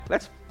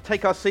Let's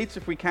take our seats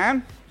if we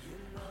can.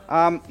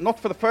 Not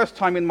for the first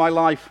time in my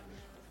life,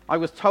 I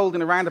was told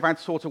in a roundabout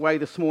sort of way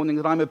this morning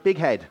that I'm a big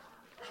head.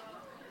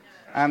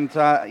 And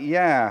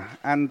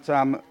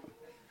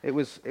it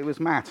was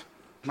Matt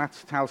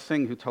Tal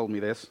Singh who told me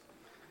this.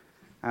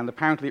 And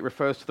apparently it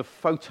refers to the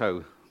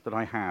photo that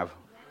I have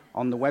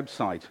on the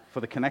website for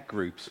the Connect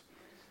groups,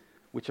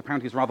 which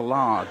apparently is rather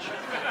large.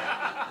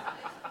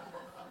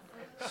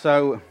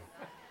 So,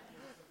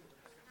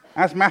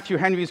 as Matthew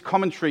Henry's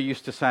commentary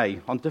used to say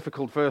on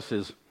difficult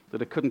verses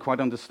that I couldn't quite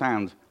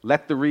understand,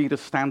 let the reader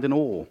stand in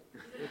awe.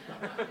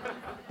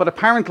 But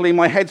apparently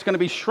my head's going to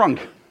be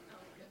shrunk,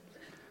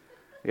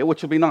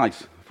 which will be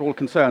nice for all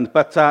concerned.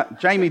 But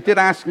Jamie did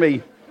ask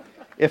me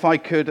if I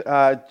could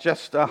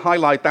just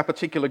highlight that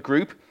particular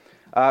group,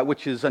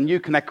 which is a new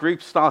Connect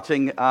group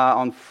starting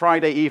on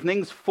Friday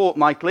evenings,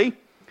 fortnightly.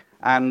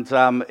 And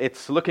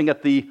it's looking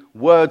at the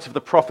words of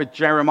the prophet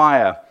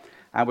Jeremiah.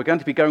 And we're going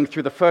to be going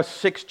through the first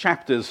 6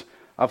 chapters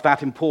of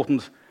that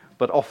important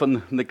but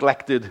often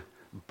neglected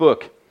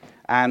book.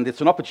 And it's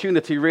an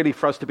opportunity really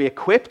for us to be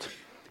equipped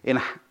in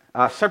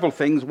several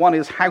things. One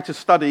is how to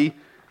study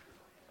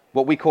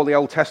what we call the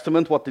Old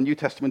Testament, what the New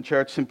Testament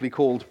church simply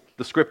called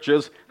the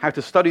Scriptures, how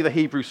to study the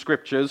Hebrew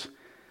Scriptures,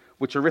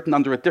 which are written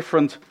under a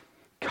different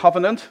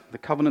covenant, the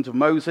covenant of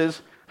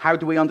Moses. How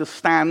do we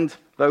understand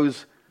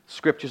those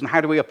Scriptures and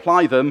how do we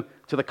apply them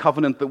to the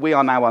covenant that we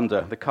are now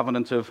under, the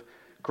covenant of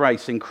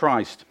grace in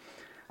Christ?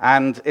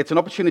 And it's an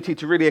opportunity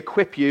to really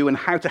equip you in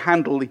how to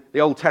handle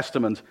the Old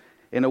Testament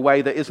in a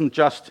way that isn't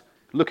just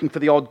looking for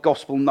the odd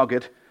gospel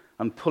nugget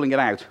and pulling it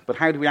out, but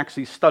how do we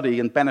actually study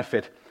and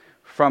benefit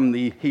from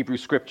the Hebrew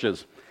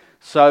Scriptures?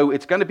 So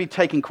it's going to be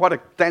taking quite a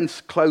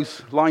dense,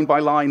 close,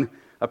 line-by-line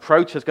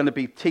approach. There's going to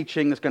be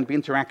teaching, there's going to be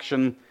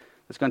interaction,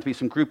 there's going to be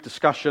some group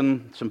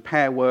discussion, some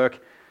pair work,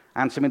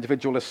 and some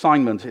individual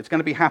assignment. It's going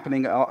to be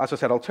happening, as I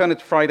said,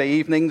 alternate Friday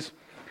evenings,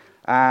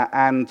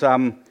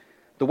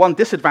 the one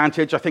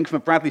disadvantage, I think, from a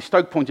Bradley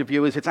Stoke point of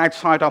view is it's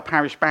outside our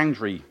parish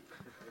boundary.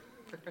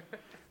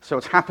 So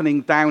it's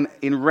happening down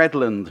in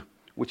Redland,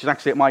 which is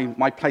actually at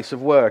my place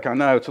of work. I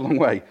know, it's a long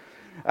way.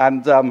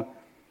 And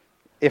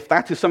if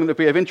that is something that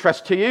would be of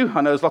interest to you,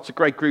 I know there's lots of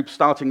great groups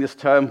starting this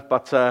term,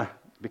 but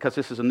because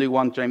this is a new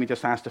one, Jamie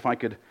just asked if I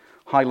could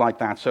highlight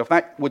that. So if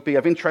that would be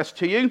of interest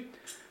to you,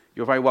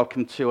 you're very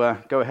welcome to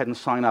go ahead and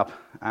sign up,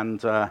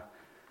 and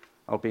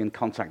I'll be in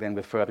contact then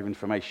with further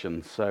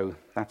information. So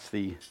that's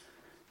the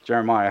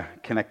Jeremiah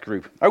Connect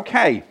group.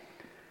 Okay,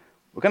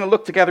 we're going to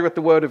look together at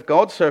the Word of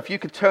God. So if you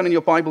could turn in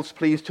your Bibles,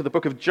 please, to the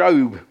book of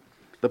Job.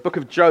 The book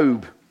of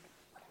Job.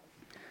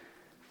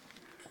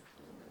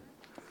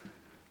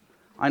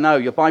 I know,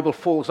 your Bible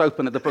falls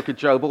open at the book of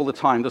Job all the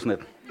time, doesn't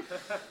it?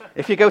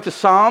 If you go to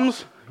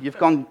Psalms, you've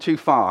gone too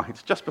far.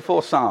 It's just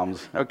before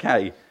Psalms.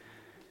 Okay.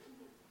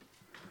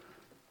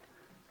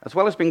 As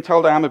well as being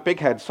told I am a big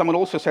head, someone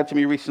also said to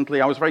me recently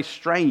I was very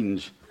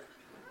strange.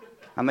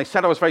 And they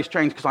said I was very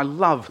strange because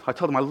I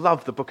told them I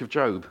love the book of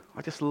Job.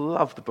 I just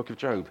love the book of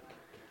Job.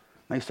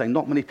 They say,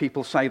 not many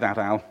people say that,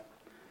 Al.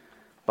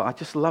 But I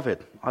just love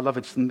it. I love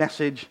its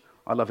message.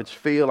 I love its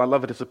feel. I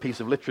love it as a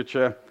piece of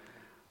literature.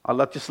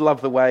 Just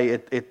love the way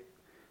it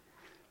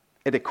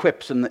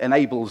equips and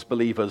enables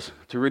believers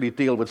to really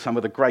deal with some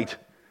of the great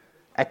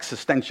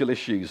existential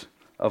issues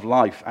of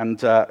life. And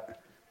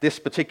this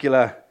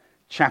particular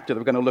chapter that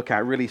we're going to look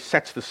at really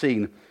sets the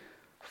scene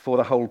for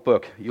the whole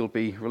book. You'll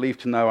be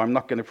relieved to know I'm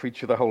not going to preach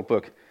through the whole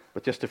book,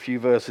 but just a few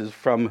verses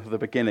from the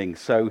beginning.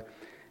 So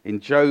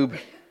in Job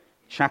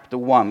chapter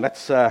 1,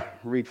 let's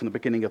read from the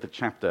beginning of the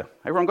chapter.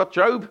 Everyone got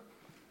Job?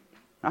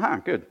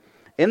 Aha, good.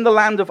 In the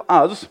land of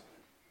Uz,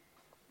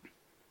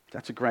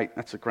 that's a great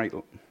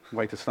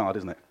way to start,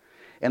 isn't it?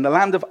 In the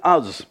land of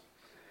Uz,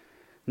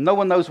 no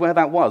one knows where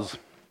that was,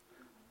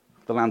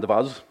 the land of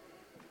Uz.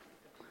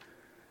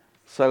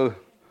 So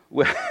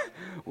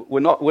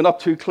we're not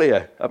too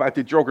clear about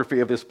the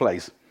geography of this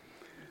place.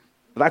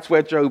 But that's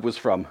where Job was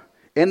from.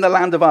 In the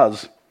land of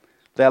Uz,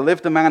 there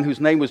lived a man whose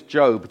name was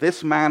Job.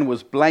 This man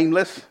was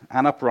blameless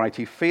and upright.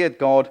 He feared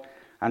God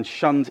and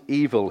shunned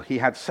evil. He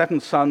had 7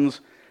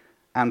 sons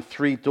and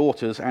 3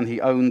 daughters, and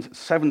he owned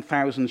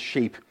 7,000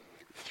 sheep,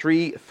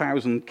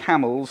 3,000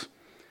 camels,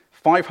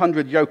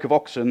 500 yoke of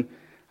oxen,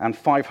 and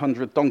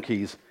 500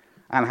 donkeys,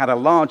 and had a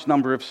large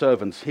number of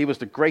servants. He was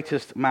the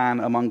greatest man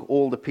among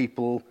all the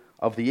people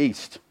of the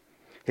East.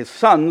 His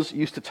sons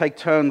used to take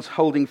turns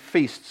holding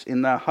feasts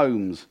in their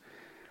homes,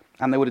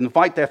 and they would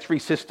invite their 3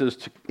 sisters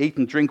to eat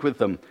and drink with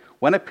them.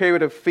 When a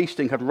period of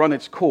feasting had run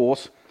its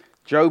course,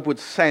 Job would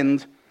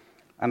send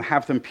and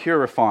have them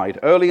purified.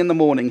 Early in the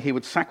morning, he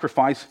would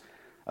sacrifice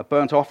a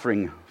burnt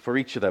offering for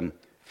each of them,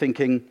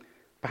 thinking,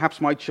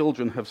 perhaps my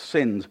children have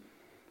sinned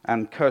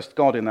and cursed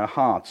God in their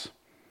hearts.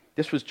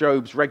 This was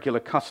Job's regular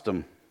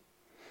custom.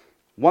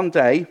 One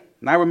day,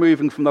 now we're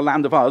moving from the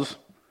land of Uz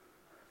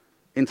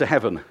into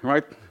heaven,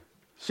 right?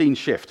 Scene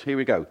shift, here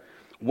we go.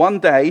 One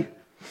day,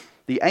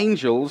 the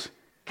angels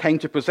came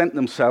to present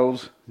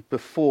themselves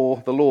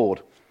before the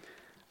Lord,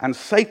 and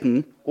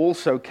Satan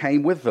also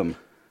came with them.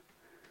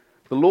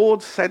 The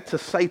Lord said to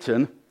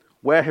Satan,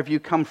 where have you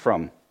come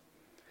from?"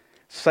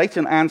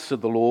 Satan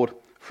answered the Lord,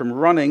 from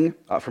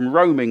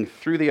roaming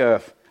through the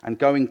earth and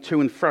going to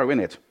and fro in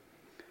it.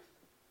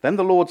 Then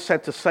the Lord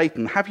said to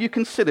Satan, "Have you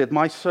considered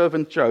my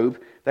servant Job?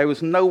 There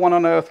is no one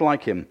on earth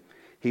like him.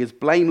 He is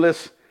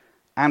blameless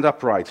and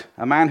upright,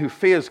 a man who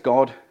fears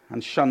God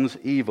and shuns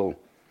evil."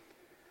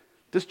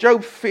 "Does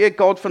Job fear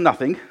God for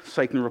nothing?"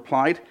 Satan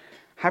replied.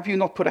 "Have you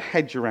not put a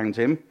hedge around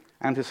him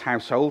and his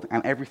household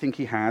and everything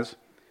he has?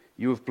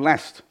 You have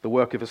blessed the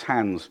work of his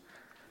hands,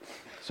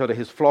 so that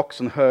his flocks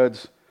and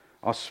herds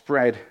are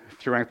spread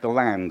throughout the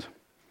land.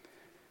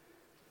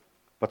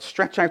 But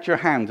stretch out your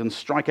hand and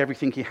strike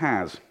everything he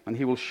has, and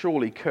he will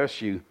surely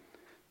curse you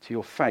to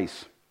your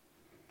face."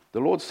 The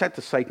Lord said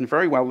to Satan,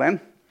 "Very well then,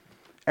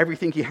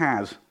 everything he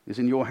has is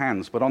in your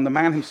hands, but on the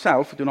man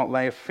himself do not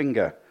lay a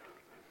finger."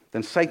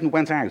 Then Satan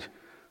went out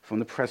from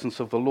the presence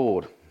of the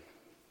Lord.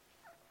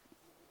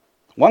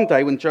 One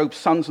day when Job's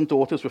sons and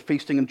daughters were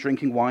feasting and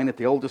drinking wine at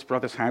the oldest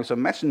brother's house, a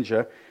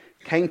messenger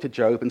came to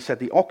Job and said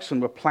the oxen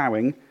were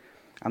plowing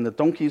and the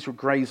donkeys were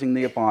grazing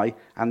nearby,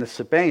 and the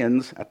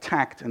Sabaeans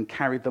attacked and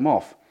carried them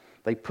off.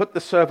 They put the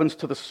servants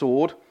to the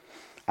sword,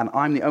 and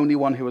I'm the only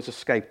one who has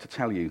escaped to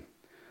tell you.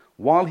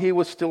 While he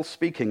was still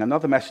speaking,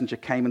 another messenger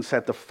came and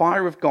said, the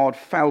fire of God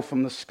fell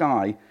from the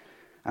sky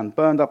and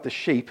burned up the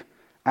sheep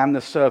and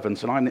the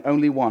servants, and I'm the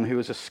only one who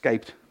has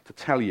escaped to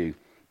tell you.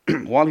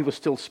 While he was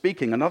still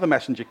speaking, another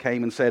messenger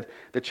came and said,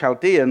 the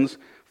Chaldeans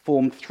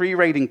formed 3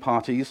 raiding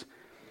parties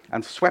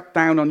and swept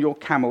down on your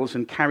camels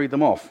and carried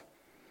them off.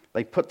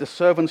 They put the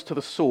servants to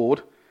the sword.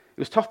 It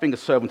was tough being a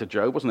servant of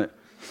Job, wasn't it?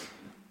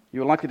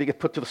 You were likely to get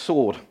put to the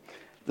sword.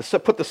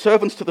 Put the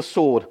servants to the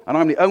sword, and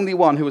I'm the only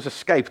one who has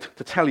escaped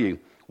to tell you.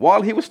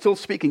 While he was still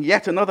speaking,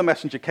 yet another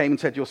messenger came and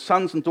said, your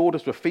sons and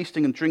daughters were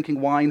feasting and drinking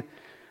wine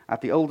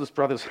at the oldest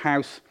brother's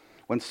house,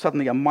 when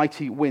suddenly a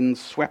mighty wind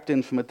swept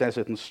in from a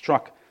desert and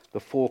struck the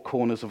 4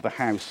 corners of the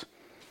house.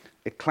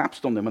 It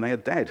collapsed on them, and they are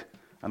dead,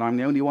 and I'm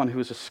the only one who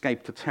has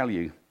escaped to tell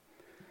you.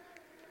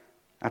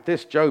 At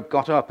this, Job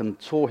got up and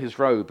tore his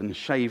robe and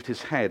shaved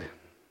his head.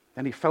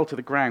 Then he fell to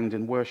the ground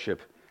in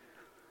worship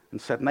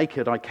and said,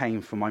 naked I came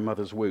from my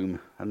mother's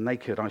womb, and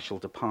naked I shall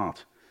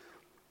depart.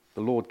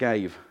 The Lord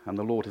gave, and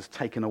the Lord has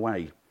taken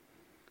away.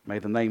 May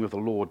the name of the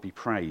Lord be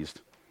praised.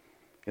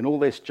 In all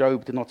this,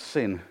 Job did not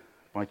sin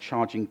by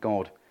charging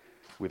God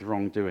with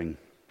wrongdoing.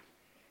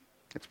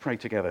 Let's pray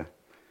together.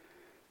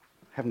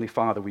 Heavenly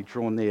Father, we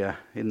draw near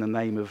in the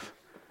name of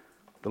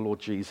the Lord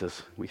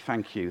Jesus. We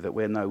thank you that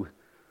we're no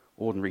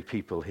ordinary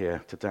people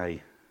here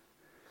today.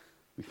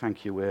 We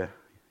thank you we're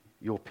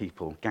your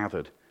people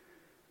gathered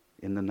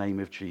in the name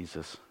of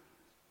Jesus.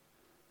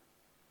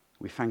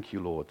 We thank you,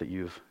 Lord, that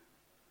you've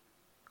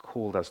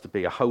called us to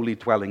be a holy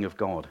dwelling of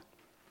God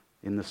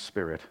in the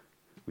Spirit.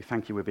 We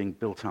thank you we're being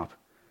built up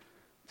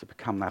to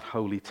become that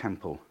holy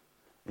temple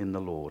in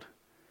the Lord.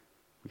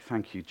 We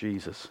thank you,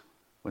 Jesus,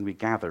 when we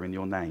gather in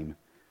your name,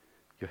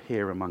 you're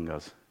here among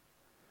us.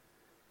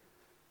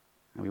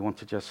 And we want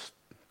to just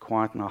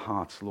quieten our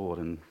hearts, Lord,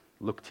 and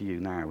look to you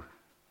now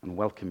and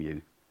welcome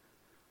you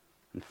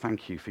and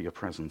thank you for your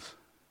presence.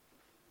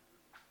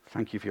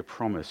 Thank you for your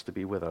promise to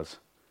be with us.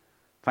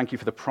 Thank you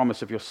for the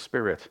promise of your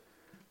Spirit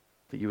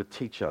that you would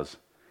teach us,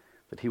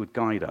 that he would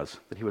guide us,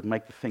 that he would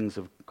make the things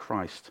of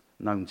Christ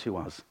known to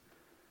us.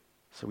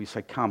 So we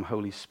say, come,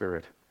 Holy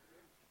Spirit,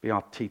 be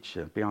our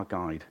teacher, be our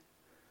guide.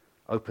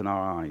 Open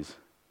our eyes,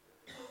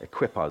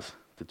 equip us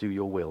to do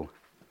your will.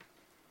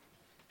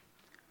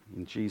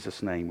 In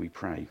Jesus' name we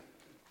pray.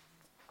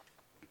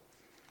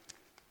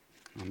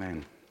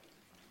 Amen.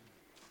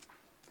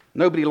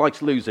 Nobody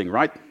likes losing,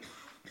 right?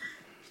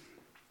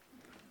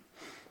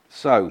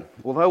 So,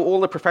 although all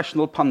the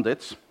professional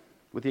pundits,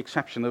 with the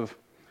exception of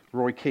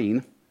Roy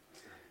Keane,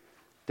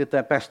 did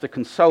their best to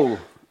console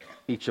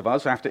each of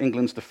us after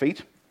England's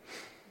defeat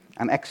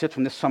and exit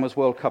from this summer's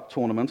World Cup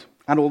tournament,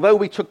 and although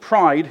we took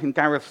pride in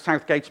Gareth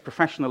Southgate's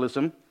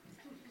professionalism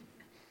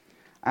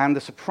and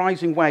the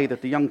surprising way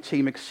that the young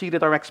team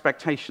exceeded our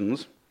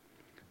expectations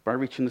by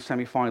reaching the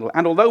semi-final,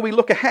 and although we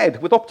look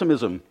ahead with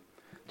optimism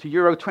to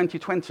Euro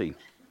 2020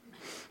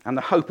 and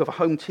the hope of a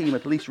home team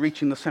at least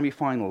reaching the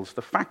semi-finals,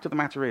 the fact of the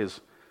matter is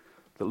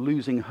that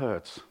losing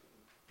hurts,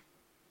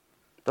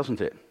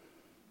 doesn't it?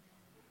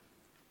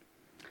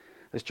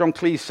 As John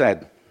Cleese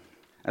said,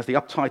 as the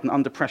uptight and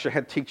under-pressure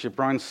head teacher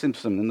Brian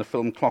Simpson in the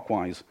film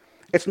Clockwise,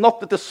 it's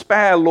not the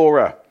despair,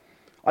 Laura.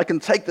 I can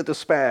take the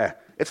despair.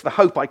 It's the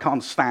hope I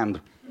can't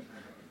stand.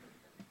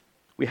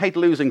 We hate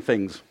losing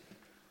things.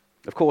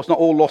 Of course, not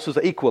all losses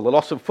are equal. The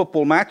loss of a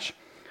football match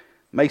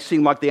may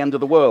seem like the end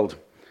of the world,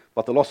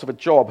 but the loss of a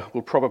job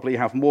will probably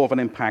have more of an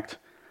impact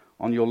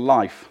on your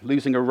life.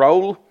 Losing a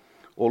role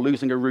or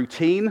losing a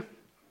routine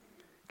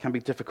can be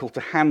difficult to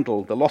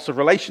handle. The loss of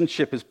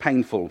relationship is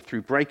painful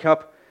through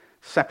breakup,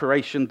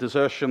 separation,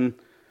 desertion,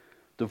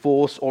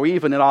 divorce, or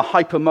even in our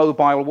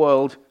hypermobile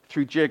world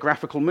through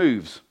geographical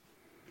moves.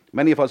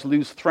 Many of us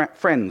lose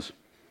friends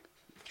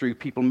through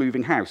people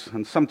moving house,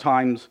 and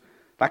sometimes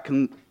that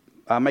can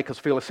make us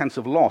feel a sense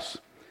of loss.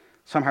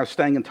 Somehow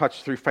staying in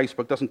touch through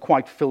Facebook doesn't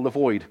quite fill the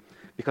void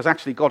because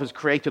actually God has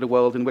created a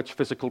world in which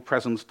physical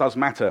presence does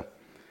matter.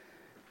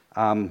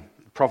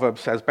 Proverbs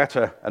says,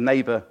 better a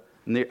neighbor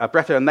near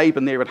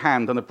at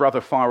hand than a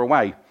brother far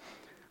away.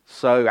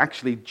 So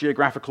actually,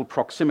 geographical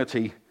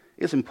proximity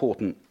is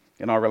important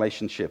in our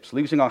relationships.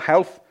 Losing our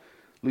health,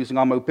 losing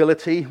our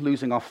mobility,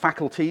 losing our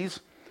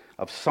faculties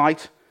of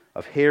sight,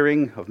 of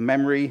hearing, of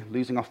memory,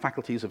 losing our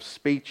faculties of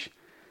speech,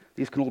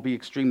 these can all be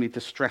extremely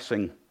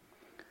distressing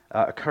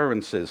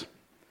occurrences.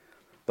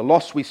 The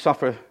loss we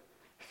suffer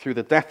through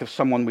the death of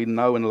someone we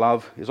know and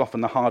love is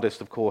often the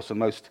hardest, of course, and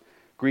most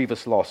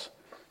grievous loss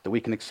that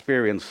we can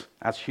experience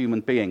as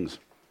human beings.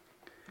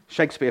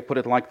 Shakespeare put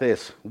it like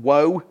this: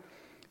 woe,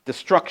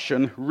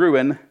 destruction,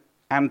 ruin,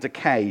 and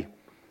decay.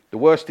 The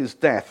worst is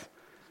death,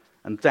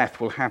 and death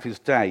will have his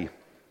day.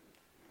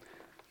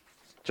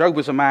 Job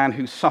was a man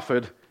who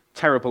suffered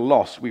terrible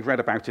loss. We've read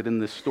about it in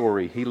this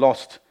story. He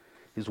lost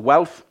his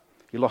wealth,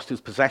 he lost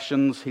his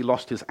possessions, he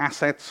lost his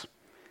assets,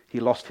 he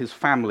lost his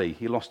family,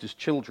 he lost his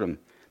children.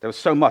 There was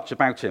so much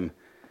about him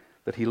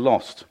that he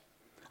lost.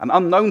 And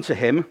unknown to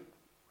him,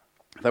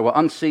 there were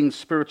unseen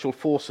spiritual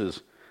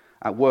forces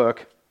at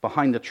work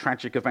behind the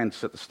tragic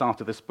events at the start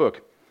of this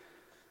book.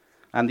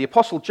 And the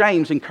Apostle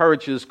James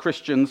encourages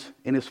Christians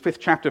in his 5th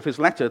chapter of his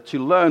letter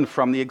to learn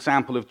from the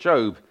example of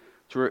Job,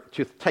 to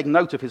take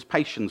note of his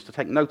patience, to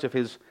take note of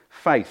his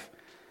faith.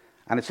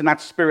 And it's in that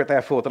spirit,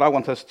 therefore, that I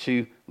want us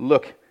to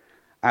look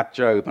at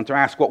Job and to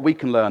ask what we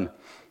can learn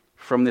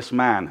from this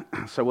man.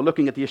 So we're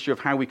looking at the issue of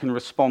how we can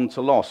respond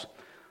to loss.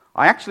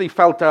 I actually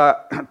felt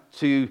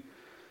to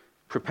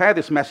prepare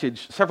this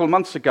message several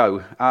months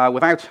ago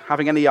without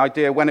having any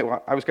idea when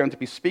I was going to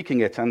be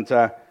speaking it. And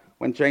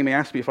when Jamie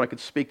asked me if I could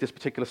speak this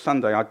particular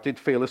Sunday, I did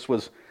feel this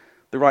was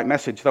the right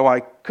message, though I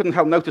couldn't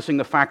help noticing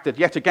the fact that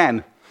yet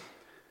again,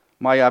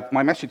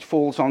 my message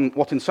falls on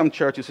what in some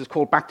churches is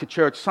called Back to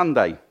Church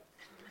Sunday.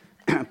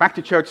 Back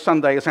to Church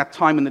Sunday is that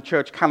time in the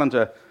church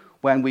calendar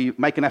when we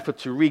make an effort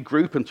to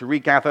regroup and to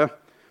regather,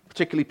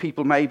 particularly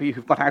people maybe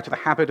who've got out of the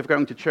habit of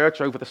going to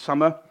church over the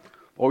summer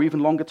or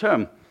even longer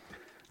term.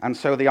 And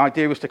so the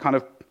idea was to kind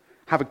of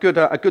have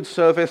a good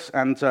service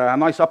and a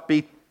nice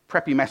upbeat,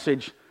 preppy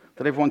message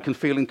that everyone can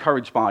feel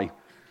encouraged by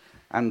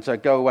and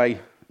go away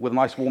with a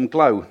nice warm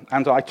glow.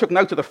 And I took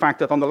note of the fact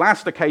that on the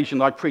last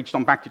occasion I preached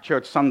on Back to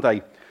Church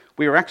Sunday,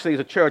 we were actually as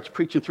a church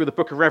preaching through the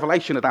book of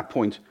Revelation at that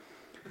point.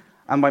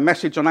 And my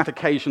message on that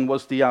occasion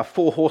was the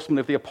 4 horsemen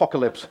of the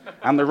apocalypse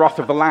and the wrath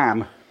of the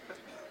Lamb.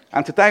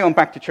 And today on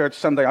Back to Church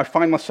Sunday, I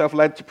find myself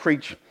led to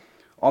preach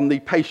on the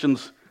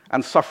patience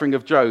and suffering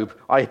of Job.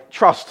 I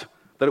trust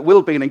that it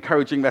will be an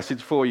encouraging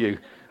message for you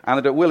and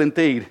that it will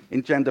indeed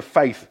engender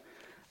faith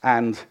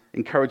and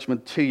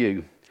encouragement to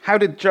you. How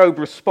did Job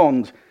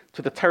respond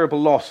to the terrible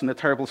loss and the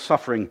terrible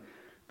suffering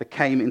that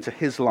came into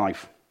his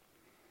life?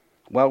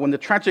 Well, when the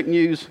tragic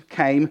news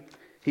came,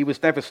 he was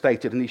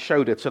devastated and he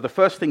showed it. So the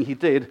first thing he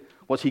did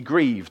was he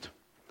grieved.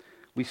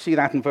 We see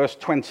that in verse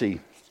 20.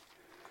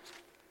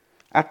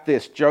 At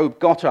this, Job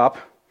got up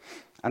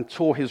and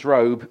tore his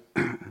robe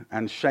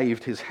and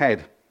shaved his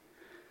head.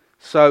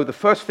 So the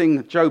first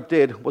thing Job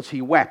did was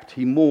he wept,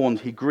 he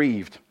mourned, he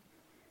grieved.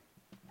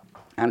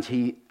 And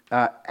he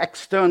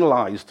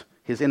externalized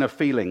his inner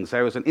feelings.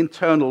 There was an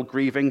internal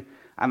grieving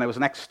and there was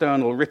an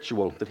external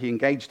ritual that he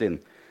engaged in.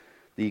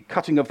 The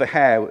cutting of the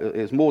hair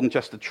is more than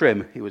just a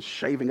trim. He was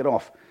shaving it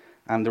off.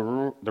 And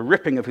the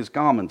ripping of his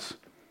garments.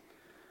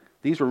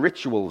 These were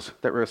rituals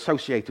that were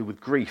associated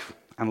with grief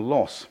and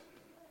loss.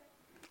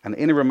 An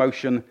inner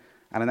emotion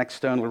and an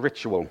external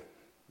ritual.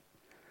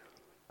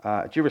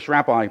 A Jewish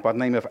rabbi by the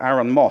name of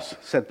Aaron Moss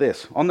said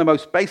this: on the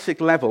most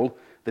basic level,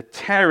 the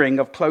tearing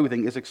of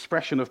clothing is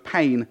expression of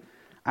pain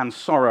and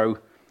sorrow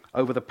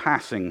over the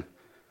passing.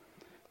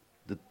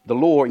 The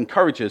law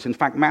encourages, in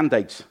fact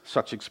mandates,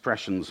 such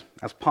expressions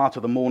as part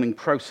of the mourning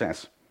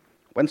process.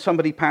 When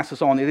somebody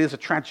passes on, it is a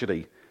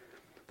tragedy.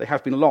 They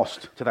have been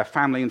lost to their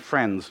family and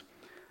friends,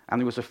 and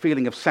there was a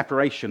feeling of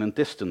separation and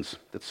distance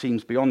that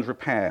seems beyond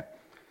repair.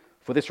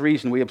 For this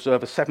reason, we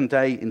observe a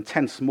 7-day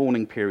intense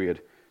mourning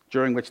period,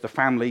 during which the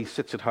family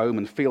sits at home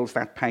and feels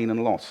that pain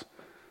and loss,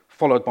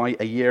 followed by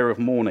a year of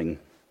mourning.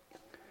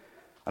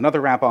 Another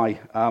rabbi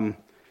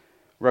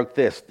wrote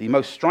this: the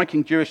most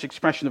striking Jewish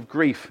expression of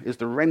grief is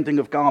the rending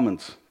of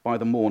garments by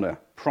the mourner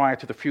prior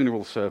to the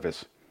funeral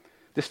service.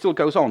 This still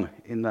goes on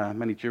in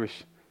many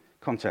Jewish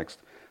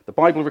contexts. The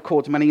Bible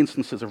records many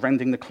instances of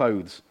rending the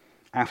clothes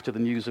after the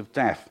news of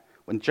death,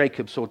 when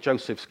Jacob saw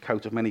Joseph's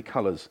coat of many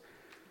colors,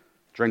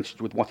 drenched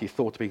with what he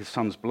thought to be his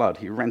son's blood.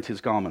 He rent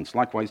his garments.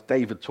 Likewise,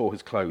 David tore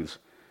his clothes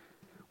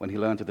when he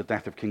learned of the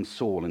death of King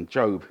Saul, and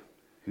Job,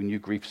 who knew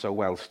grief so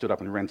well, stood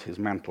up and rent his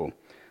mantle.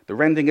 The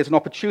rending is an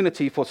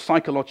opportunity for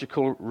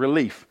psychological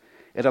relief.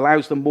 It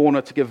allows the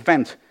mourner to give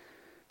vent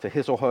to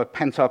his or her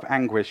pent-up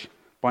anguish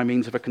by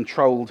means of a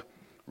controlled,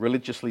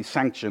 religiously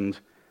sanctioned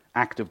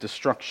act of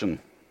destruction.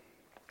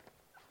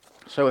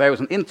 So there was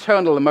an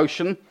internal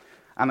emotion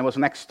and there was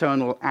an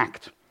external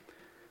act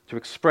to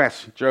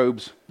express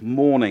Job's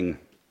mourning.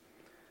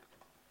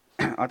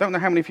 I don't know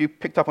how many of you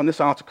picked up on this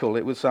article.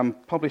 It was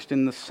published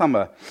in the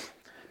summer.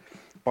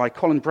 by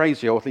Colin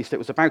Brazier, or at least it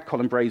was about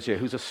Colin Brazier,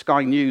 who's a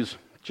Sky News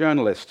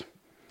journalist.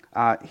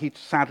 He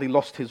sadly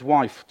lost his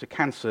wife to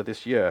cancer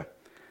this year.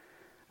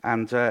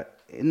 And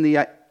in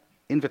the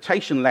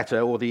invitation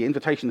letter, or the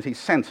invitation that he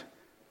sent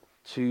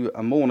to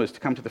mourners to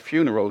come to the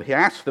funeral, he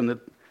asked them that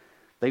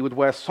they would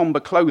wear somber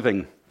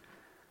clothing.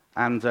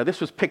 And this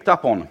was picked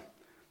up on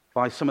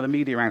by some of the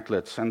media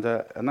outlets, and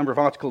a number of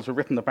articles were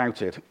written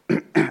about it.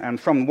 And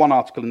from one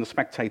article in The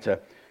Spectator,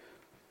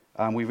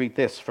 we read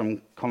this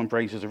from Colin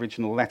Brazier's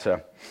original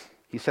letter.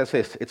 He says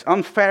this: "It's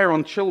unfair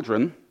on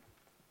children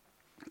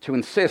to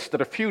insist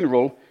that a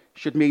funeral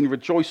should mean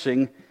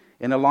rejoicing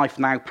in a life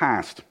now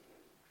past."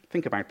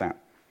 Think about that.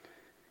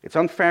 It's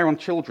unfair on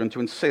children to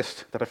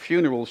insist that a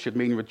funeral should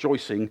mean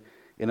rejoicing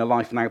in a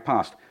life now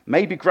past.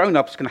 Maybe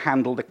grown-ups can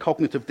handle the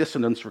cognitive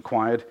dissonance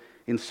required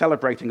in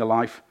celebrating a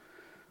life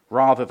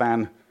rather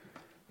than,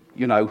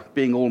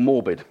 being all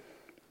morbid.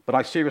 But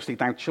I seriously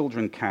doubt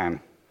children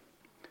can.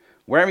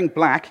 Wearing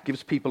black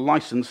gives people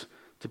license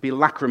to be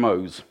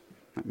lachrymose.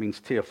 That means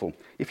tearful.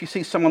 If you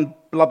see someone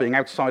blubbing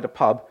outside a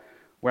pub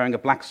wearing a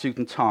black suit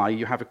and tie,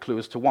 you have a clue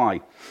as to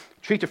why.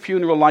 Treat a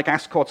funeral like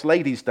Ascot's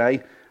Ladies'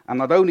 Day, and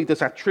not only does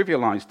that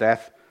trivialize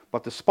death,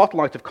 but the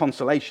spotlight of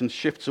consolation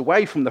shifts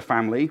away from the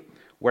family,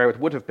 where it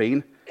would have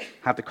been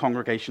had the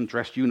congregation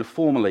dressed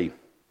uniformly.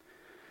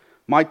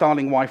 My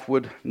darling wife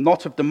would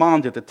not have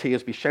demanded that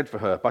tears be shed for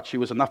her, but she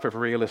was enough of a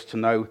realist to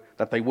know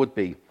that they would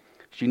be.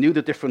 She knew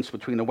the difference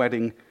between a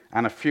wedding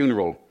and a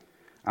funeral,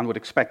 and would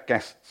expect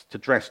guests to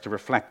dress to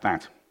reflect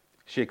that.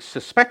 She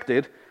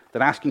suspected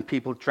that asking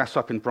people to dress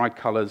up in bright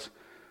colours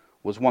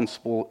was one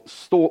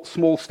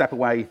small step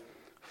away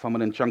from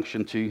an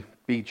injunction to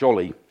be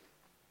jolly.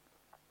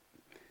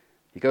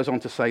 He goes on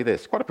to say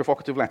this, quite a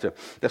provocative letter: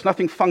 "There's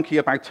nothing funky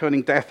about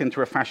turning death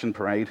into a fashion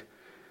parade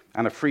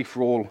and a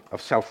free-for-all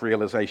of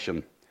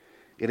self-realization.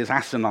 It is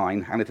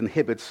asinine, and if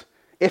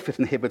it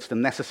inhibits the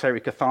necessary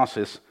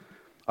catharsis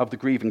of the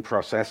grieving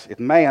process, it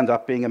may end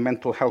up being a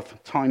mental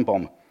health time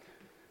bomb.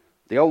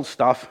 The old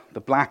stuff,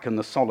 the black and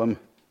the solemn,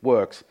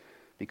 works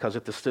because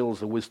it distills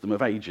the wisdom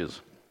of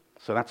ages."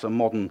 So that's a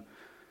modern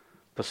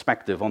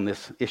perspective on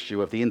this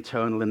issue of the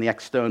internal and the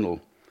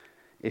external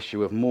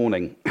issue of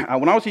mourning.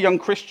 When I was a young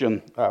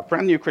Christian,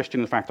 brand new Christian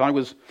in fact, I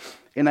was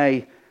in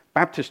a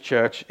Baptist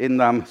church in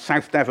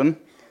South Devon,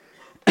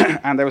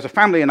 and there was a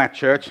family in that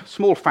church,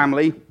 small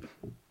family,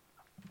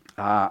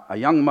 a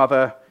young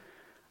mother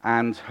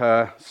and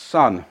her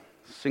son,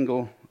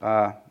 single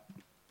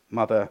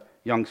mother,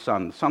 young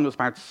son. The son was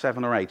about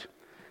 7 or 8.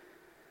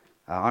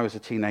 I was a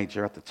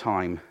teenager at the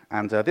time,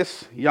 and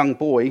this young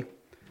boy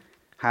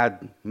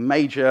had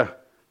major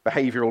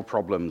behavioral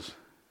problems.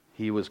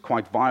 He was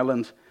quite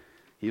violent,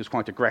 he was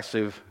quite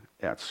aggressive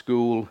at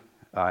school,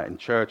 in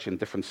church, in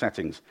different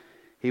settings.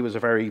 He was a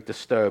very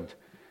disturbed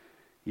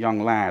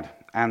young lad.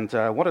 And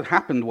what had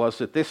happened was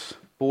that this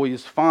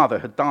boy's father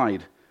had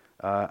died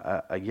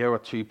a year or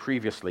two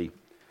previously.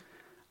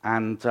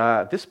 And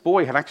this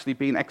boy had actually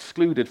been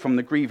excluded from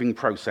the grieving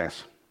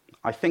process.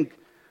 I think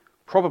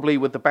probably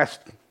with the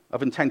best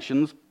of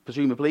intentions,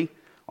 presumably,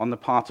 on the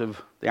part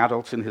of the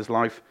adults in his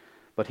life,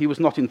 but he was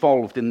not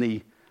involved in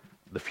the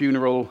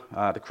funeral,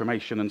 the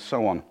cremation, and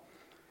so on.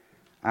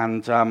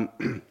 And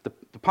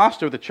the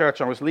pastor of the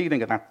church I was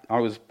leading I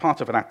was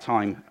part of at that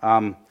time,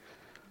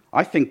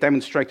 I think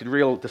demonstrated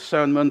real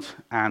discernment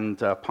and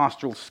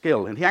pastoral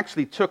skill. And he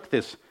actually took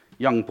this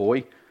young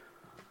boy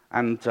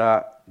and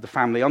the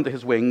family under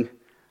his wing,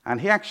 and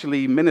he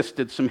actually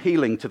ministered some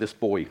healing to this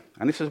boy.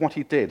 And this is what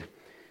he did.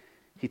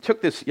 He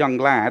took this young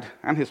lad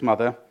and his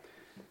mother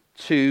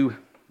to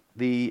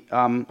the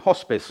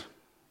hospice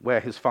where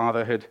his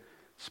father had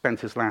spent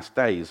his last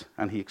days,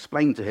 and he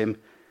explained to him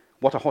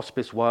what a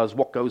hospice was,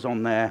 what goes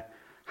on there,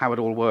 how it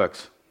all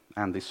works.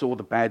 And they saw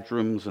the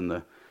bedrooms and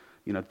the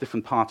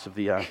different parts of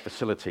the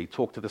facility,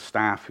 talked to the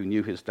staff who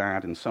knew his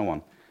dad, and so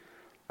on.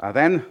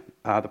 Then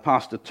the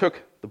pastor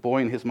took the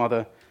boy and his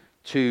mother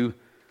to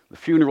the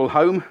funeral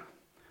home,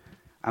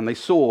 and they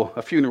saw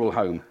a funeral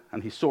home,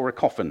 and he saw a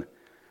coffin,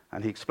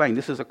 and he explained,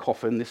 this is a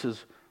coffin, this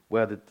is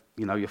where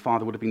your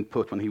father would have been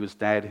put when he was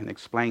dead, and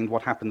explained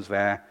what happens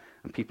there,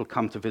 and people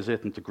come to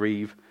visit and to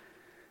grieve.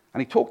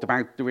 And he talked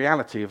about the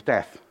reality of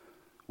death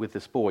with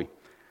this boy.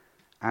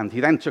 And he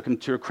then took him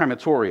to a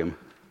crematorium,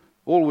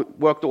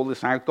 worked all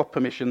this out, got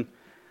permission,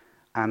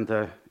 and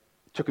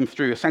took him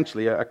through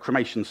essentially a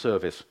cremation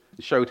service.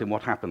 He showed him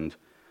what happened.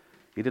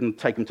 He didn't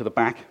take him to the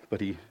back,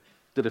 but he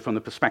did it from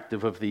the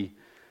perspective of the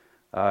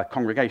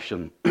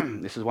congregation.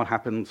 This is what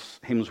happens.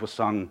 Hymns were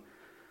sung,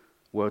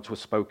 words were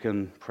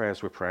spoken,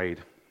 prayers were prayed,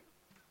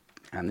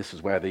 and this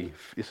is where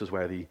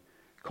the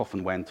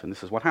coffin went, and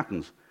this is what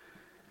happens.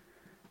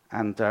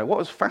 And what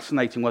was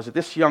fascinating was that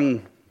this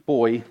young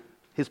boy,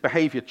 his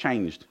behavior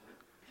changed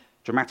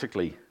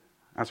dramatically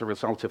as a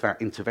result of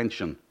that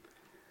intervention.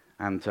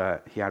 And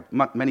he had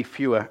many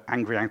fewer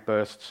angry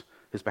outbursts.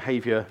 His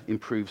behavior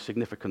improved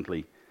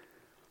significantly.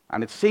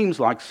 And it seems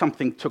like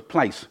something took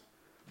place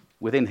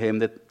within him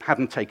that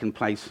hadn't taken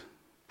place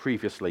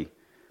previously,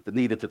 that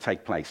needed to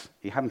take place.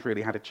 He hadn't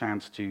really had a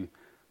chance to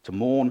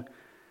mourn,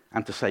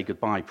 and to say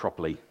goodbye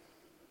properly.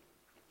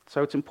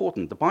 So it's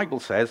important. The Bible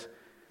says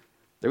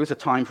there is a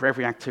time for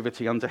every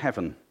activity under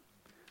heaven.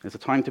 There's a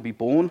time to be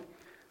born,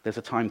 there's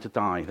a time to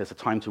die, there's a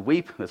time to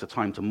weep, there's a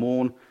time to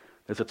mourn,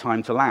 there's a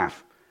time to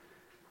laugh.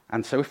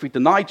 And so if we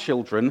deny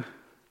children,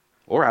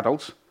 or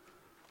adults,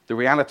 the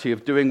reality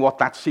of doing what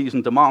that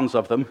season demands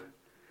of them,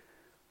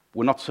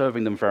 we're not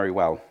serving them very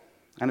well.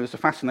 And it was a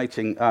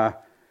fascinating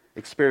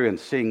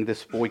experience seeing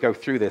this boy go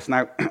through this.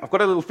 Now, I've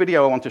got a little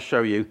video I want to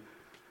show you,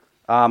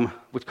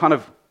 which kind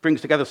of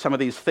brings together some of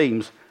these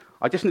themes.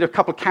 I just need a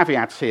couple of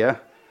caveats here,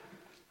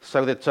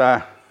 so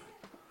that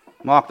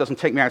Mark doesn't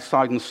take me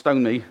outside and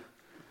stone me.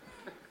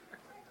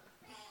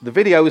 The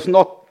video is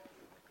not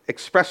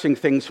expressing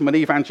things from an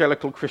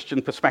evangelical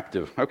Christian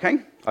perspective, okay?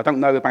 I don't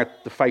know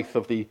about the faith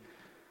of the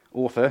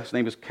author. His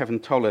name is Kevin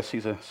Tolles.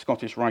 He's a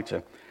Scottish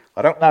writer.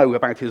 I don't know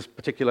about his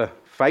particular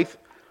faith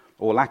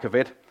or lack of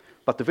it,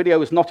 but the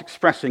video is not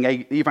expressing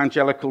an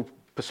evangelical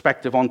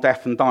perspective on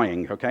death and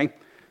dying, okay?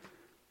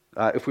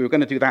 If we were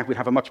going to do that, we'd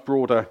have a much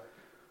broader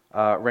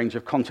range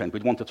of content.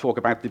 We'd want to talk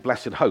about the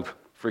blessed hope,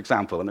 for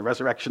example, and the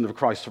resurrection of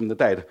Christ from the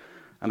dead,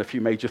 and a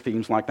few major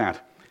themes like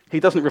that.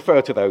 He doesn't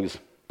refer to those,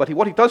 but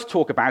what he does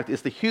talk about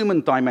is the human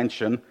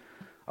dimension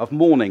of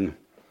mourning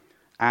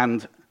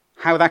and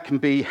how that can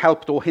be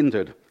helped or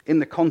hindered in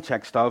the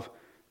context of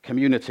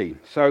community.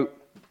 So,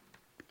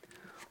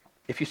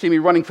 if you see me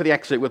running for the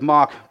exit with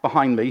Mark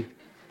behind me,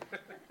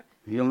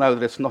 you'll know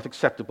that it's not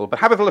acceptable. But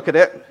have a look at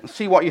it and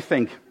see what you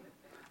think,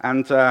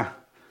 and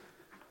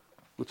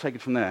we'll take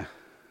it from there.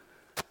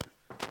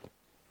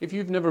 If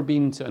you've never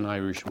been to an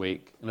Irish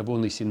wake and have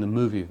only seen the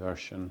movie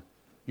version,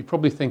 you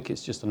probably think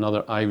it's just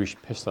another Irish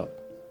piss-up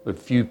with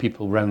few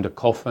people round a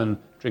coffin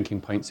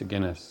drinking pints of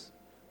Guinness.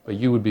 But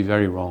you would be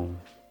very wrong.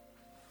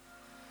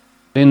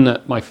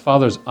 In my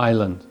father's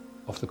island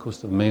off the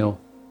coast of Mayo,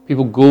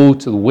 people go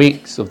to the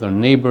wakes of their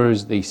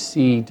neighbours, they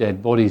see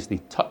dead bodies, they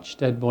touch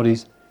dead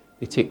bodies,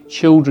 they take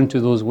children to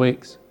those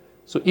wakes.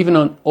 So even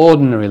an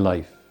ordinary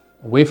life,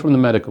 away from the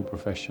medical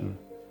profession,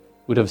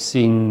 would have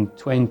seen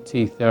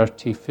 20,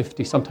 30,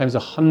 50, sometimes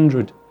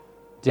 100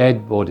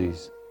 dead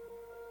bodies.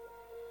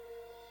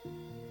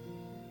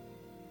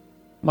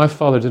 My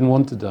father didn't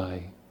want to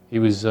die. He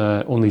was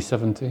only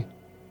 70. He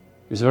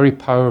was a very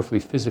powerfully,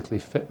 physically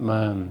fit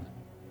man.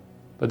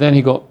 But then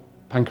he got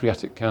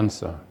pancreatic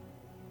cancer.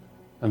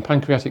 And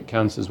pancreatic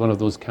cancer is one of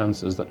those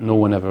cancers that no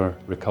one ever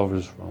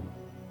recovers from.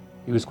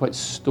 He was quite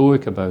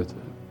stoic about it.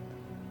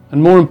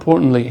 And more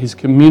importantly, his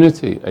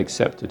community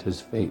accepted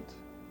his fate.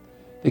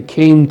 They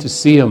came to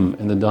see him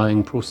in the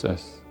dying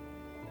process.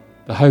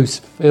 The house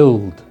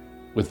filled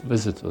with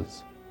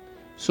visitors.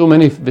 So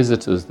many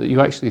visitors that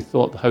you actually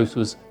thought the house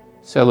was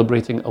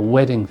celebrating a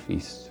wedding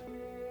feast.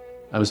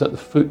 I was at the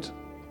foot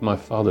of my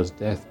father's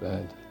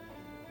deathbed.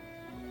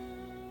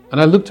 And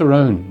I looked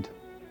around,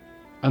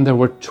 and there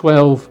were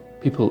 12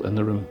 people in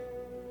the room,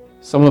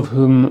 some of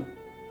whom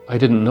I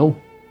didn't know.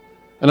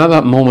 And at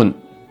that moment,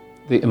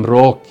 the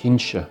Imrá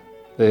Cínse,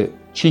 the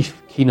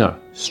chief keener,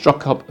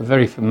 struck up a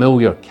very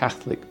familiar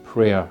Catholic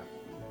prayer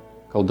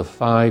called the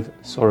Five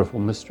Sorrowful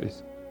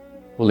Mysteries.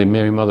 Holy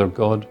Mary, Mother of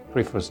God,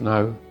 pray for us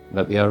now and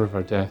at the hour of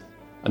our death.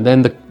 And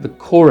then the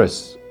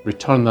chorus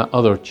returned that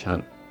other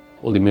chant,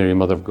 Holy Mary,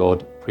 Mother of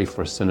God, pray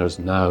for us sinners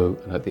now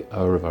and at the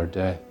hour of our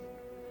death.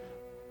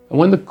 And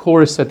when the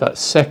chorus said that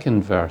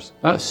second verse,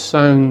 that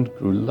sound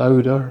grew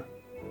louder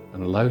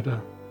and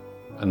louder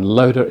and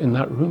louder in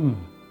that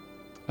room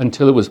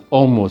until it was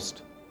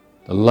almost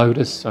the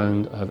loudest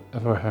sound I've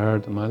ever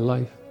heard in my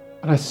life.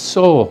 And I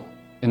saw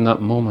in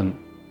that moment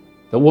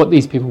that what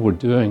these people were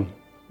doing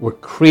were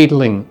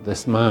cradling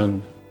this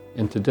man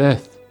into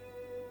death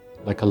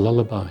like a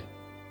lullaby.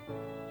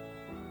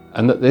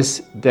 And that this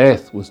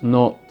death was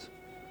not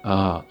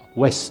a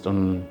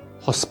Western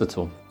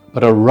hospital,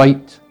 but a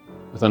rite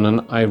within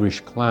an Irish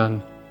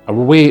clan, a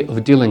way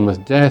of dealing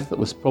with death that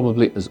was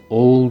probably as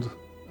old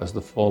as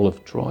the fall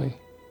of Troy.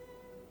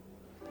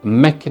 A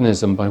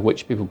mechanism by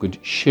which people could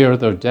share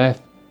their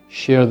death,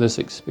 share this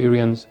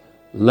experience,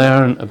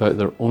 learn about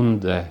their own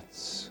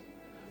deaths,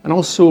 and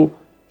also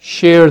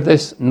share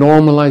this,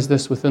 normalize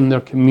this within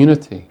their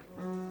community.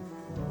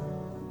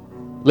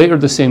 Later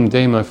the same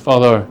day, my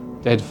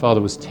dead father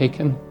was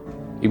taken.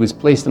 He was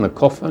placed in a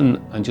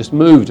coffin and just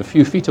moved a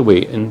few feet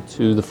away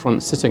into the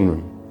front sitting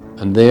room.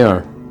 And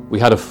there we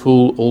had a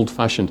full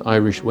old-fashioned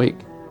Irish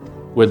wake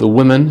where the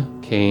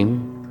women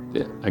came,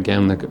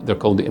 again they're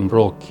called the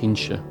Imrá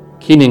Cínse,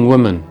 keening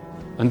women,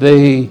 and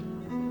they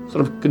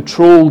sort of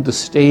controlled the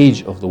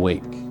stage of the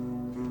wake,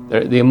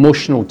 the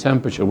emotional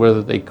temperature,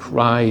 whether they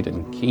cried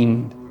and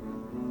keened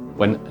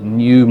when a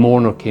new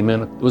mourner came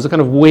in. There was a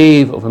kind of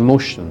wave of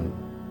emotion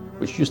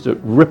which used to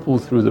ripple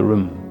through the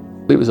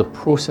room. It was a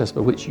process by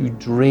which you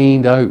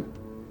drained out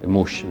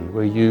emotion,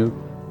 where you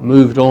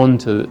moved on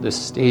to the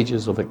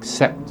stages of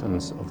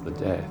acceptance of the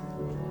death.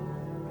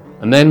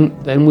 And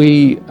then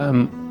we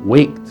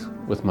waked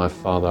with my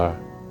father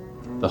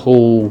the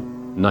whole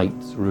night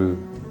through.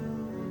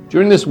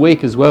 During this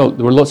wake as well,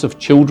 there were lots of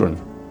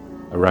children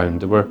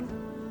around. There were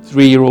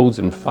 3-year-olds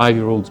and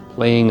 5-year-olds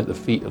playing at the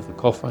feet of the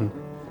coffin.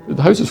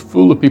 The house is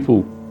full of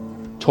people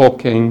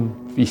talking,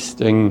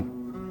 feasting,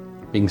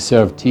 being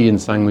served tea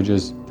and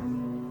sandwiches.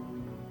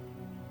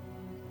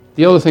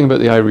 The other thing about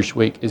the Irish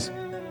wake is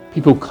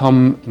people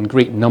come in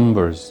great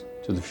numbers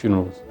to the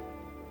funerals.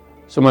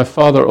 So my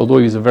father, although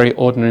he was a very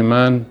ordinary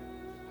man,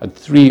 had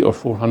 300 or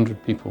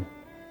 400 people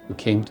who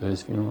came to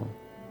his funeral,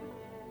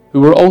 who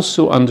were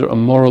also under a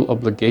moral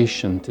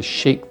obligation to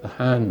shake the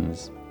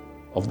hands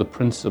of the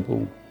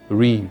principal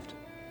bereaved.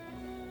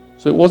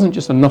 So it wasn't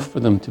just enough for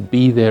them to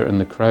be there in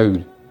the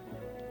crowd.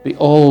 They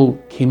all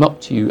came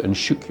up to you and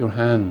shook your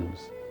hands.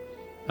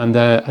 And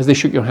as they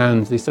shook your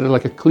hands, they said it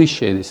like a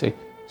cliche. They say,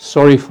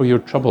 "Sorry for your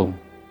trouble."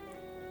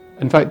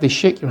 In fact, they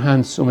shake your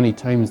hand so many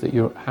times that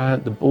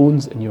the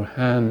bones in your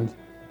hand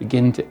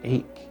begin to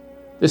ache.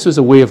 This was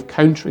a way of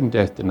countering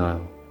death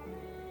denial,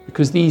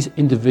 because these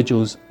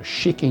individuals are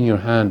shaking your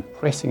hand,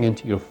 pressing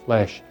into your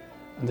flesh,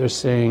 and they're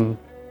saying,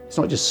 it's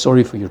not just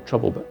sorry for your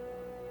trouble, but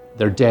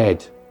they're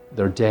dead,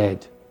 they're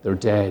dead, they're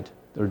dead,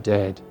 they're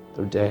dead,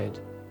 they're dead.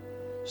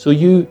 So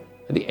you,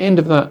 at the end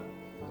of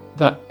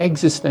that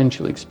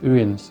existential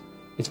experience,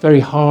 it's very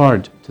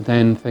hard to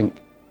then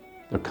think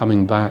they're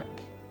coming back,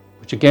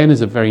 which again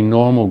is a very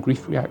normal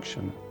grief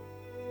reaction.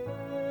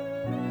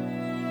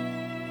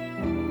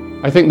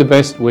 I think the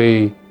best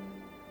way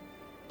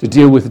to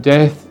deal with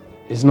death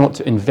is not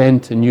to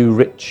invent a new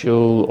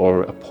ritual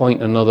or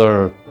appoint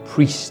another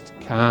priest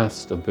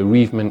caste of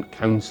bereavement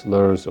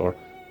counsellors or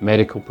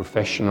medical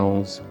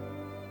professionals.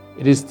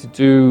 It is to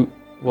do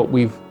what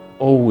we've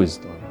always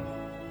done,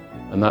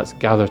 and that's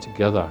gather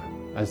together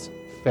as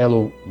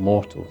fellow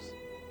mortals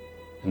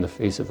in the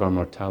face of our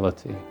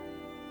mortality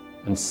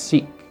and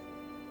seek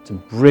to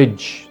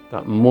bridge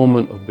that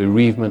moment of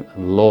bereavement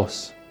and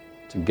loss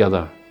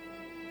together.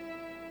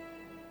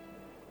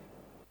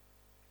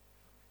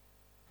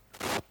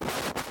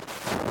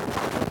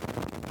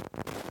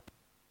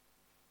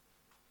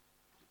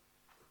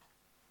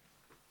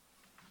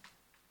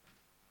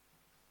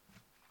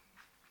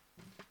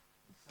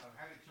 So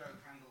how did Job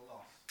handle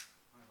loss?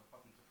 I have a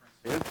button to press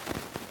here.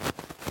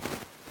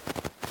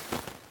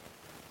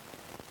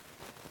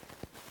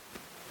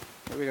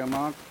 Here we go,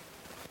 Mark.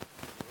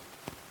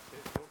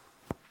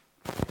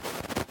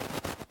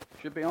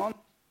 Should be on.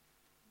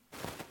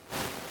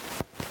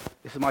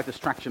 This is my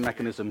distraction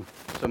mechanism,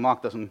 so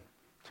Mark doesn't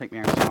take me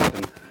outside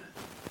and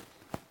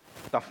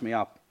stuff me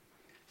up.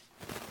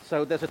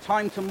 So there's a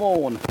time to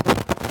mourn.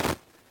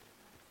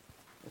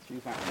 Let's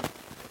use that one.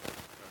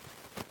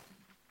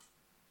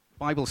 The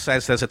Bible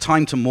says there's a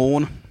time to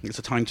mourn, there's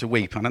a time to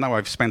weep. And I know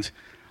I've spent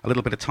a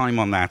little bit of time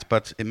on that,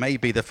 but it may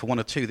be that for one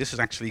or two, this is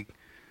actually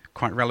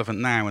quite relevant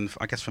now, and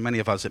I guess for many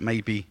of us, it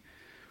may be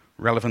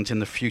relevant in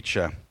the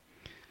future.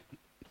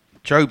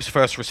 Job's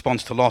first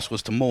response to loss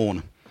was to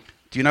mourn.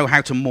 Do you know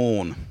how to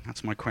mourn?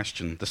 That's my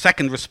question. The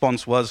second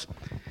response was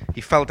he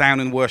fell down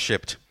and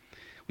worshipped.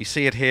 We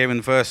see it here in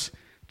verse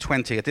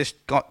 20. At this,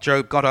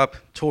 Job got up,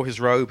 tore his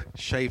robe,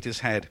 shaved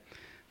his head.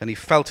 Then he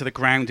fell to the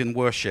ground in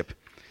worship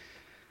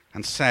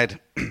and said,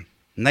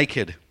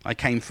 "Naked I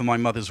came from my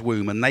mother's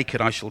womb, and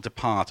naked I shall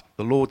depart.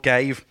 The Lord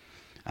gave,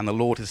 and the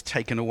Lord has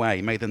taken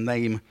away. May the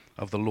name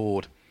of the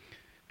Lord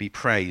be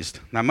praised."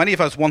 Now, many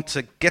of us want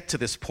to get to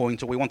this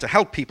point, or we want to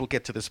help people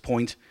get to this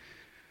point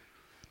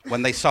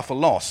when they suffer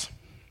loss.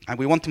 And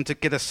we want them to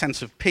get a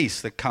sense of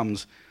peace that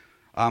comes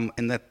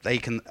in that they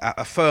can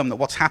affirm that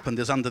what's happened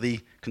is under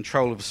the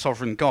control of a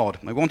sovereign God.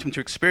 And we want them to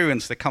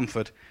experience the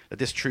comfort that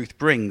this truth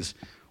brings,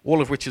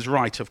 all of which is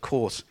right, of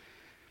course.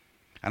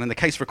 And in the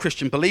case of a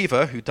Christian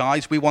believer who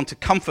dies, we want to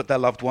comfort their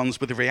loved ones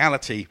with the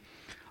reality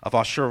of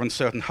our sure and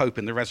certain hope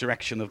in the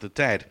resurrection of the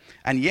dead.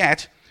 And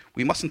yet,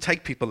 we mustn't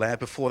take people there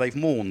before they've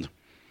mourned.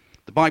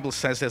 The Bible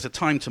says there's a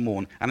time to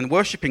mourn. And in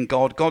worshipping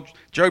God,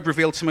 Job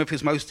revealed some of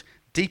his most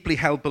deeply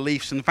held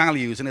beliefs and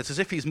values, and it's as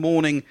if he's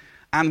mourning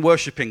and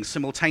worshipping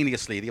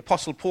simultaneously. The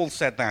Apostle Paul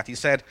said that. He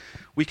said,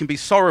 we can be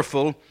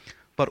sorrowful,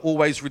 but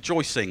always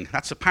rejoicing.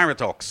 That's a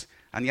paradox.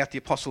 And yet the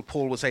Apostle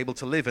Paul was able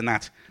to live in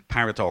that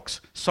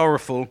paradox.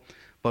 Sorrowful,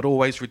 but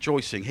always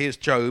rejoicing. Here's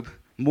Job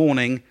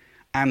mourning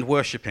and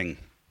worshipping.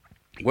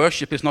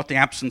 Worship is not the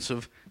absence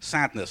of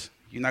sadness.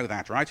 You know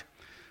that, right?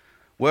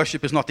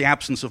 Worship is not the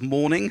absence of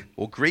mourning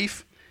or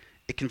grief.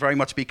 It can very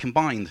much be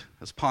combined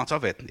as part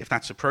of it, if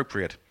that's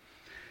appropriate.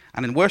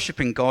 And in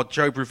worshipping God,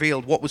 Job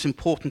revealed what was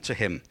important to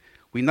him.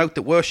 We note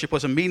that worship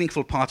was a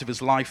meaningful part of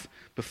his life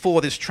before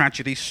this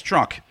tragedy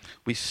struck.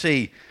 We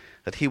see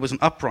that he was an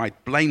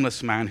upright,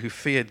 blameless man who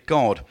feared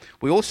God.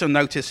 We also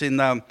notice in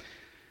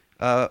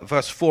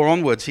verse 4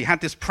 onwards, he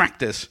had this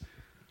practice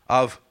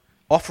of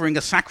offering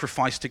a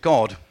sacrifice to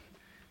God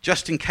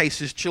just in case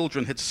his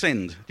children had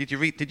sinned. Did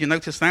you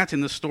notice that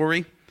in the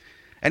story?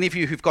 Any of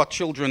you who've got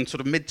children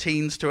sort of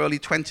mid-teens to early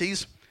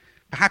 20s,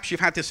 perhaps you've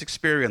had this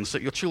experience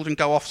that your children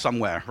go off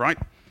somewhere, right?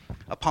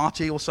 A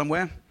party or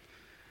somewhere.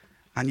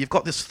 And you've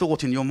got this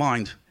thought in your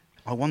mind,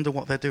 I wonder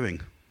what they're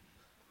doing.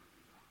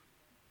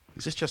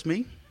 Is this just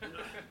me?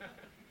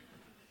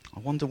 I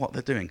wonder what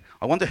they're doing.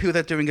 I wonder who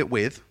they're doing it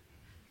with.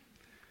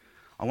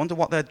 I wonder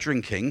what they're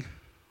drinking.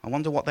 I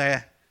wonder what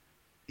they're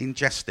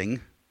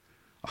ingesting.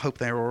 I hope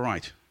they're all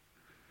right.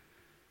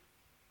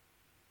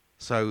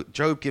 So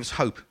Job gives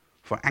hope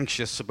for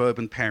anxious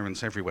suburban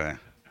parents everywhere.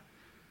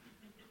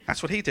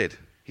 That's what he did.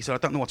 He said, I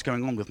don't know what's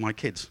going on with my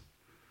kids.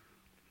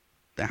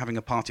 They're having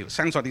a party. It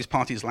sounds like these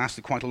parties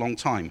lasted quite a long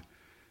time.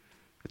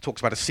 It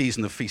talks about a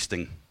season of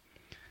feasting.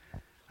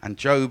 And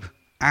Job,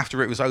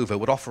 after it was over,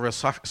 would offer a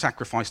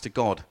sacrifice to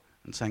God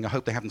and saying, I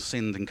hope they haven't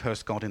sinned and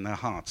cursed God in their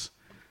hearts.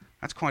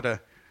 That's quite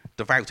a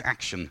devout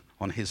action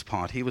on his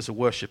part. He was a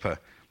worshipper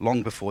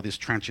long before this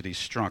tragedy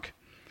struck.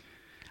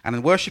 And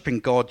in worshipping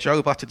God,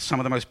 Job uttered some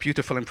of the most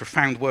beautiful and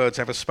profound words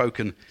ever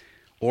spoken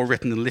or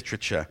written in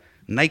literature.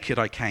 Naked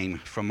I came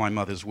from my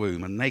mother's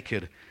womb, and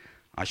naked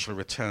I shall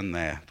return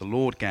there. The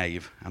Lord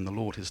gave, and the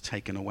Lord has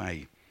taken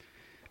away.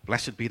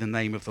 Blessed be the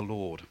name of the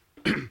Lord.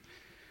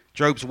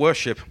 Job's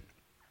worship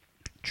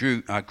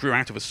grew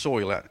out of a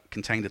soil that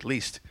contained at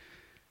least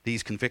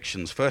these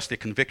convictions. Firstly, a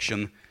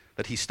conviction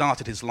that he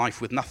started his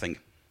life with nothing.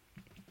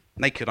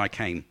 Naked I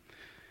came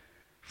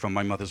from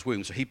my mother's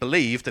womb. So he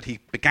believed that he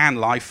began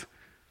life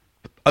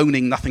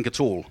owning nothing at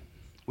all,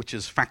 which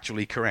is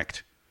factually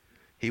correct.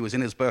 He was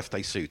in his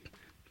birthday suit.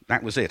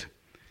 That was it.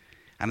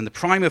 And in the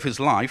prime of his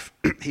life,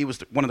 he was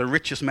one of the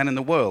richest men in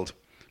the world.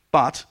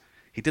 But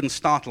he didn't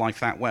start life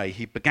that way.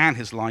 He began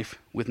his life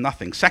with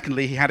nothing.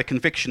 Secondly, he had a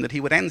conviction that he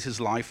would end his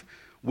life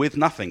with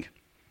nothing.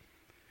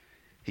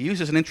 He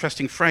uses an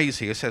interesting phrase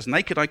here. He says,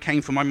 naked I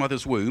came from my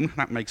mother's womb.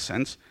 That makes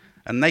sense.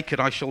 And naked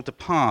I shall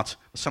depart.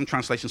 Some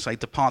translations say,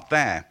 depart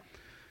there.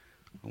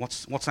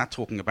 What's that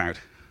talking about?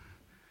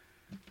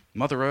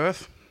 Mother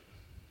Earth?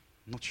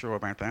 I'm not sure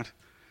about that.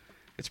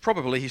 It's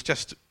probably he's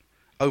just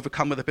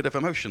overcome with a bit of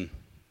emotion.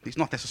 He's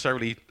not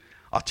necessarily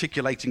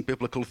articulating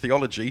biblical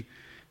theology.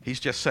 He's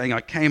just saying,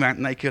 I came out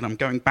naked, I'm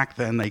going back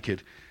there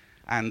naked.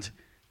 And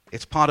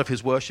it's part of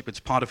his worship,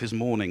 it's part of his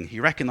mourning. He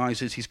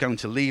recognizes he's going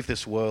to leave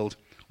this world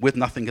with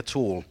nothing at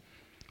all.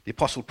 The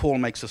Apostle Paul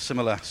makes a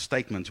similar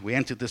statement. We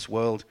entered this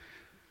world,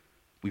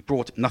 we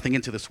brought nothing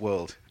into this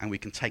world, and we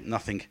can take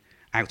nothing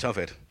out of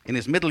it. In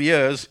his middle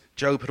years,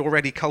 Job had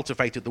already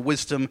cultivated the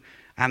wisdom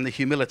and the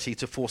humility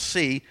to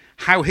foresee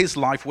how his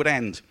life would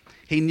end.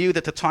 He knew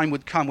that the time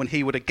would come when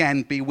he would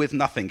again be with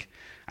nothing.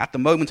 At the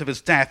moment of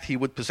his death, he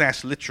would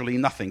possess literally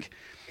nothing.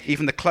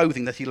 Even the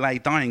clothing that he lay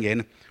dying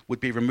in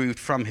would be removed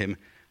from him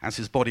as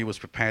his body was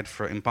prepared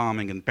for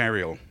embalming and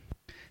burial.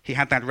 He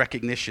had that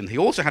recognition. He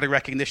also had a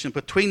recognition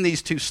between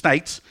these two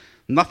states,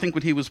 nothing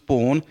when he was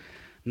born,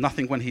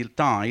 nothing when he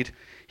died.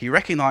 He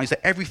recognized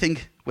that everything,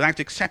 without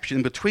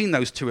exception, between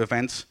those two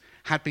events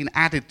had been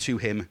added to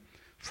him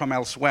from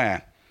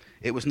elsewhere.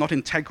 It was not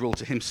integral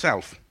to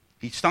himself.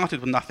 He started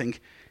with nothing.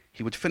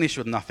 He would finish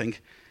with nothing.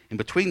 In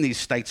between these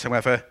states,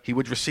 however, he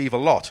would receive a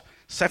lot.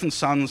 7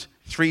 sons,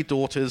 3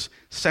 daughters,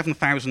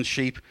 7,000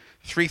 sheep,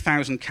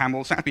 3,000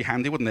 camels. That'd be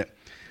handy, wouldn't it?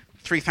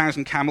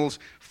 3,000 camels.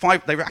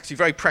 They were actually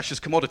very precious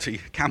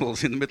commodity,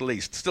 camels in the Middle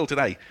East, still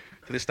today,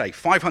 to this day.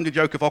 500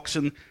 yoke of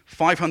oxen,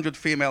 500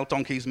 female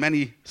donkeys,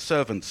 many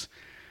servants.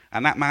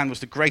 And that man was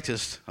the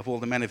greatest of all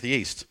the men of the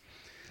East.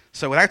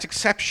 So without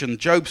exception,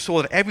 Job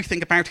saw that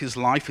everything about his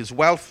life, his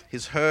wealth,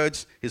 his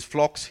herds, his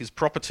flocks, his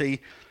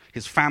property,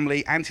 his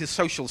family, and his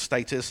social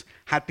status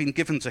had been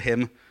given to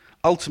him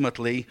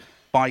ultimately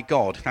by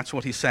God. That's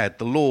what he said.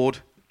 The Lord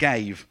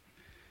gave.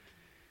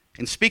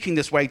 In speaking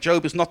this way,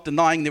 Job is not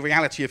denying the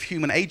reality of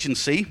human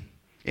agency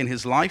in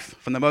his life.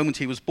 From the moment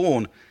he was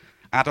born,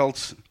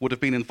 adults would have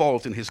been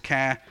involved in his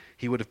care.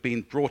 He would have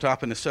been brought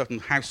up in a certain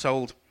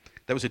household.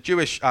 There was a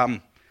Jewish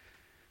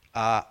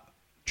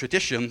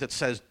tradition that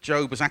says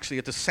Job was actually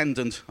a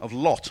descendant of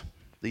Lot,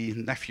 the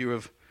nephew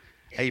of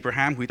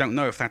Abraham. We don't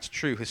know if that's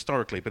true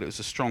historically, but it was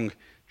a strong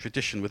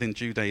tradition within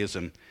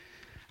Judaism.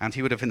 And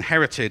he would have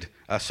inherited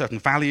certain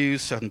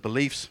values, certain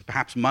beliefs,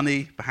 perhaps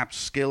money, perhaps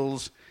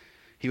skills.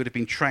 He would have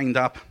been trained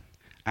up,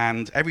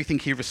 and everything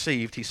he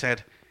received, he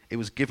said, it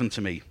was given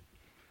to me,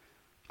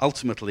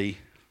 ultimately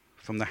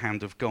from the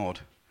hand of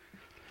God.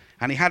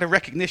 And he had a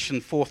recognition,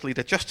 fourthly,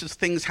 that just as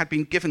things had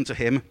been given to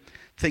him,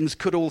 things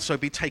could also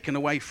be taken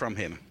away from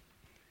him.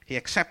 He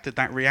accepted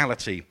that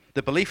reality.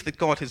 The belief that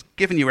God has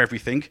given you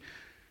everything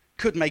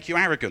could make you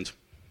arrogant.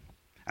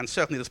 And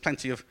certainly there's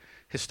plenty of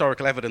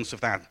historical evidence of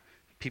that.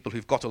 People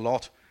who've got a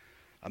lot,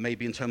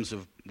 maybe in terms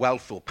of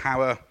wealth or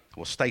power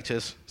or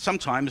status,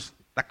 sometimes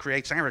that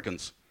creates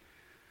arrogance.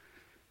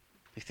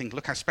 They think,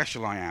 look how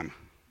special I am.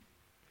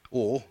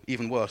 Or,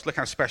 even worse, look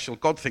how special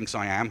God thinks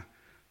I am.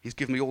 He's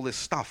given me all this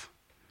stuff.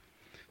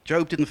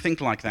 Job didn't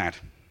think like that.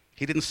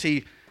 He didn't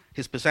see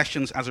his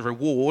possessions as a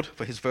reward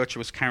for his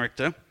virtuous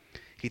character.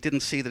 He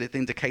didn't see that it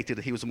indicated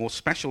that he was a more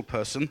special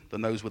person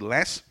than those with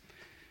less.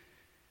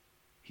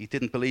 He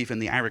didn't believe in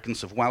the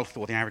arrogance of wealth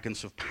or the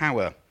arrogance of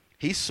power.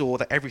 He saw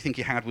that everything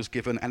he had was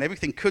given and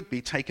everything could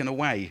be taken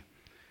away.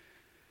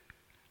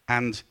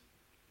 And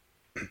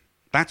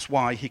that's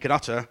why he could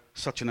utter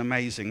such an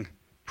amazing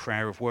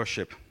prayer of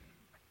worship.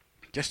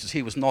 Just as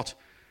he was not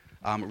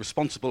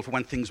responsible for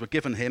when things were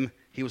given him.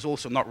 He was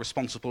also not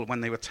responsible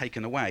when they were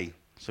taken away.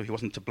 So he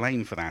wasn't to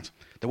blame for that.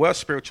 There were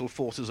spiritual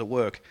forces at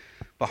work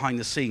behind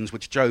the scenes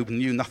which Job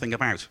knew nothing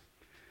about.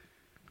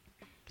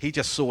 He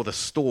just saw the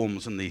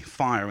storms and the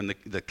fire and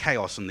the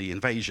chaos and the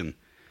invasion,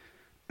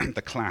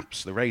 the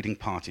collapse, the raiding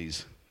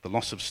parties, the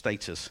loss of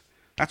status.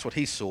 That's what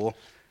he saw,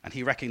 and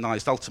he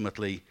recognized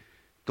ultimately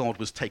God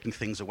was taking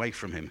things away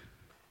from him.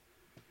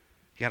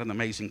 He had an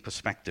amazing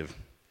perspective.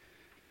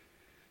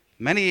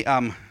 Many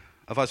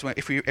of us,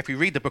 if we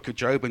read the book of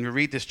Job and we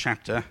read this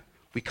chapter,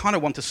 we kind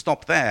of want to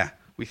stop there.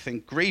 We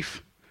think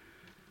grief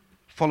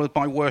followed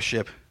by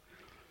worship,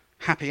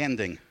 happy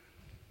ending.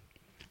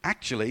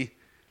 Actually,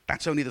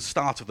 that's only the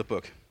start of the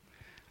book.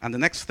 And the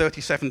next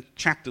 37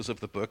 chapters of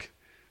the book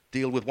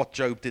deal with what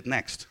Job did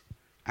next.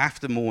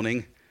 After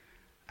mourning,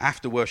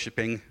 after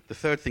worshipping, the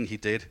third thing he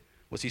did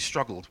was he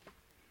struggled.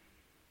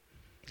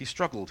 He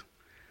struggled.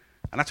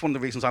 And that's one of the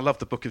reasons I love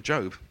the book of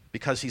Job,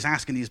 because he's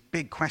asking these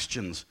big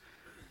questions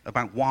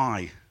about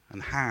why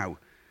and how,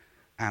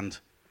 and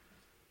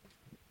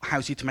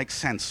how's he to make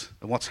sense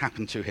of what's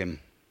happened to him.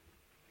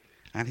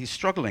 And he's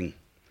struggling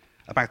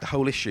about the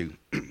whole issue.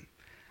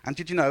 And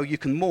did you know you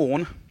can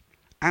mourn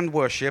and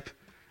worship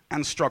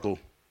and struggle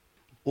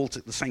all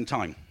at the same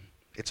time?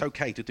 It's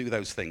okay to do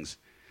those things.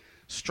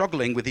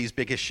 Struggling with these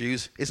big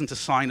issues isn't a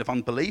sign of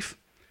unbelief.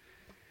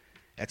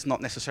 It's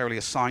not necessarily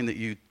a sign that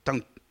you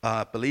don't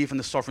believe in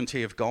the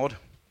sovereignty of God.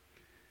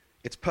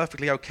 It's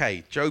perfectly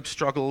okay. Job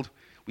struggled.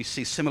 We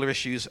see similar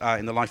issues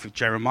in the life of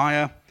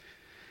Jeremiah.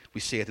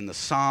 We see it in the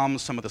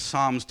Psalms. Some of the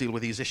Psalms deal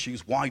with these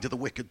issues. Why do the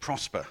wicked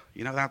prosper?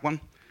 You know that one?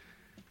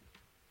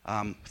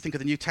 Think of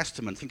the New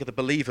Testament. Think of the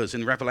believers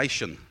in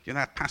Revelation. You know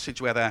that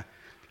passage where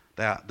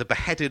the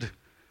beheaded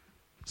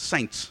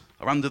saints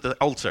are under the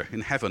altar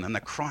in heaven and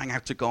they're crying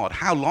out to God,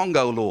 "How long,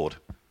 O Lord?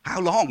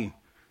 How long?"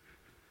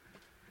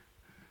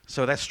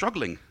 So they're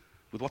struggling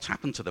with what's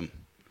happened to them.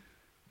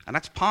 And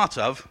that's part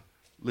of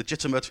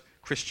legitimate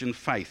Christian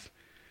faith.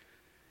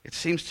 It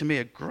seems to me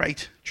a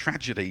great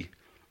tragedy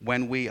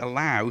when we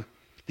allow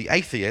the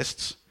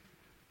atheists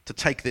to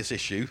take this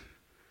issue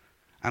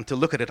and to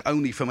look at it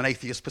only from an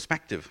atheist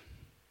perspective.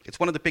 It's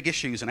one of the big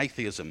issues in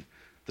atheism,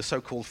 the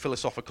so-called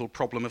philosophical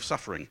problem of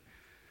suffering.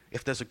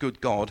 If there's a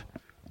good God,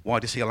 why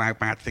does he allow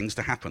bad things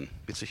to happen?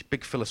 It's a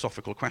big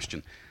philosophical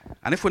question.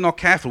 And if we're not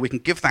careful, we can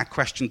give that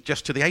question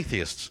just to the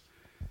atheists.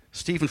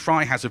 Stephen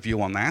Fry has a view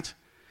on that.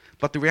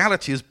 But the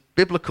reality is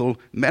biblical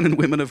men and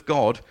women of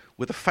God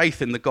with a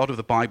faith in the God of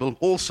the Bible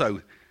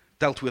also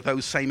dealt with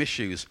those same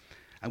issues.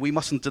 And we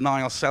mustn't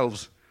deny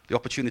ourselves the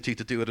opportunity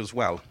to do it as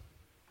well.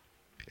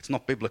 It's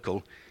not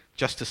biblical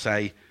just to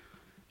say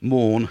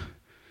mourn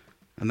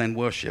and then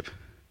worship.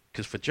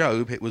 Because for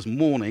Job, it was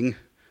mourning,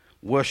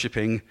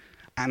 worshipping,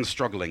 and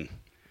struggling.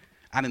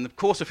 And in the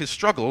course of his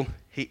struggle,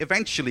 he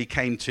eventually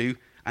came to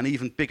an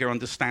even bigger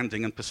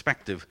understanding and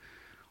perspective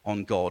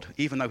on God,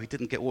 even though he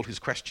didn't get all his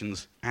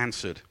questions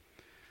answered.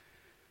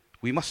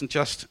 We mustn't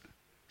just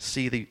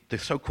see the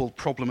so-called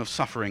problem of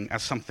suffering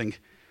as something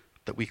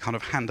that we kind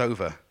of hand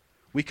over.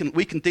 We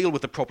can deal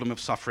with the problem of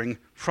suffering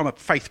from a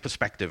faith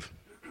perspective.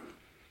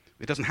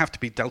 It doesn't have to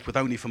be dealt with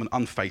only from an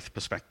unfaith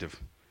perspective.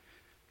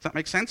 Does that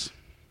make sense?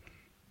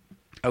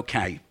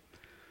 Okay.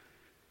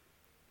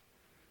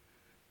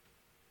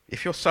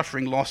 If you're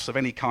suffering loss of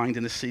any kind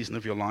in this season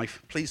of your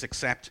life, please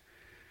accept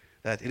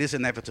that it is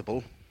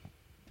inevitable.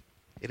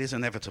 It is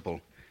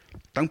inevitable.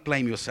 Don't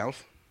blame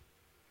yourself.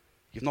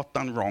 You've not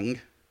done wrong.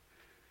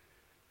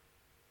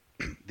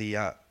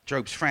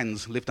 Job's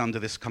friends lived under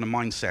this kind of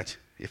mindset.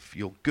 If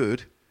you're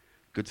good,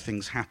 good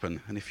things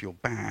happen. And if you're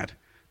bad,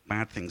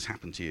 bad things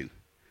happen to you.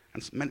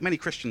 And many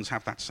Christians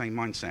have that same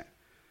mindset.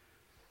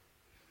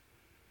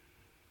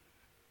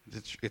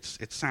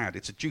 It's sad.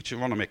 It's a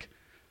Deuteronomic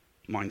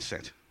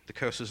mindset. The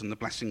curses and the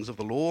blessings of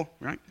the law,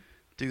 right?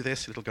 Do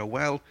this, it'll go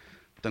well.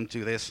 Don't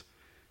do this,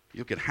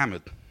 you'll get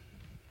hammered.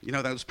 You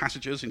know those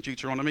passages in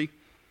Deuteronomy?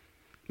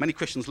 Many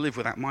Christians live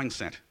with that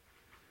mindset.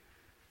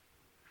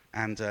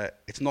 And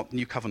it's not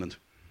New Covenant.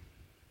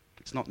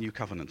 It's not New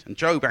Covenant. And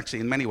Job actually,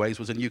 in many ways,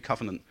 was a New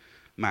Covenant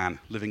man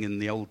living in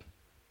the Old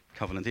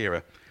Covenant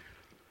era.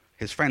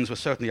 His friends were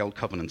certainly Old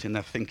Covenant in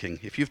their thinking.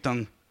 If you've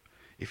done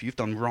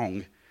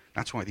wrong,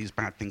 that's why these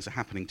bad things are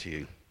happening to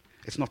you.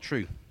 It's not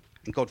true.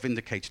 And God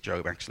vindicates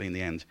Job, actually, in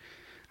the end,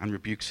 and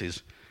rebukes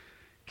his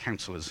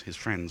counselors, his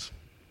friends.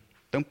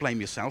 Don't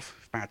blame yourself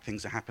if bad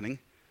things are happening.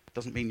 It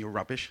doesn't mean you're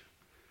rubbish.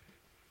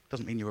 It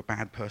doesn't mean you're a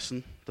bad person.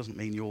 It doesn't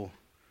mean you're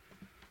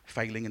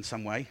failing in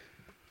some way.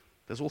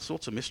 There's all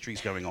sorts of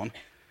mysteries going on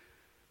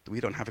that we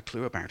don't have a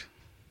clue about.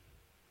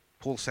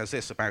 Paul says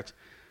this about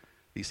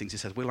these things. He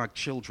says, we're like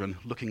children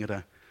looking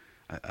at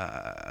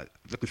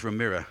looking through a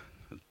mirror,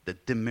 the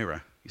dim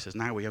mirror. He says,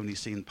 now we only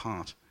see in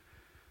part.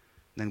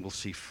 Then we'll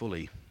see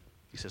fully.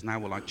 He says, now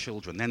we're like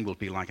children, then we'll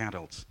be like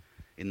adults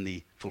in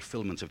the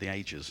fulfillment of the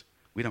ages.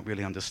 We don't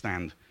really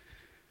understand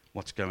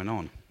what's going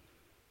on.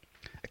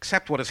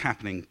 Accept what is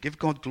happening. Give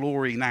God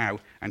glory now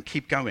and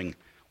keep going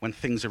when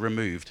things are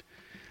removed.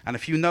 And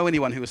if you know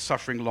anyone who is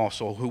suffering loss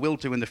or who will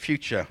do in the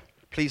future,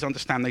 please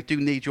understand they do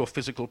need your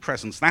physical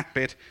presence. That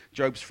bit,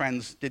 Job's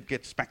friends did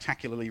get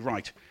spectacularly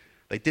right.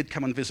 They did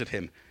come and visit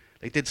him.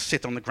 They did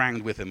sit on the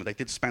ground with him. They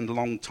did spend a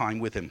long time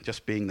with him,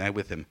 just being there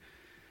with him.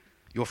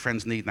 Your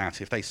friends need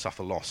that if they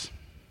suffer loss.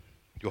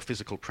 Your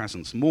physical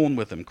presence. Mourn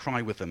with them,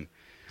 cry with them.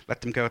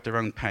 Let them go at their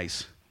own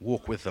pace.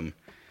 Walk with them.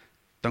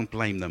 Don't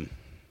blame them.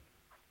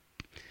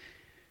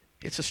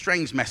 It's a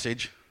strange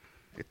message.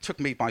 It took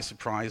me by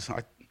surprise.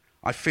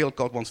 I feel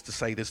God wants to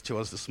say this to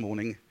us this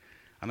morning,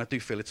 and I do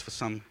feel it's for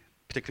some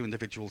particular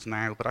individuals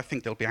now, but I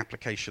think there'll be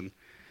application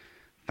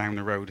down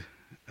the road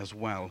as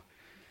well.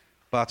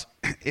 But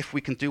if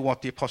we can do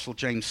what the Apostle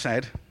James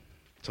said,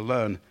 to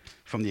learn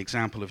from the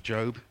example of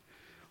Job,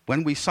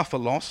 when we suffer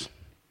loss,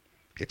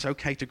 it's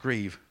okay to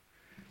grieve,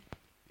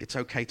 it's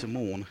okay to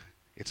mourn,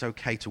 it's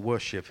okay to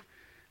worship,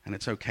 and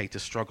it's okay to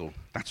struggle.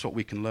 That's what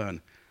we can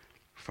learn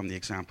from the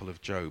example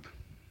of Job.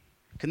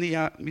 Can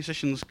the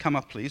musicians come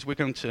up, please? We're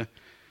going to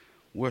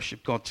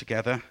worship God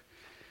together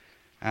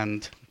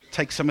and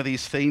take some of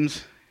these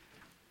themes,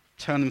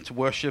 turn them to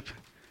worship,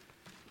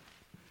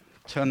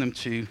 turn them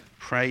to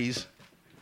praise,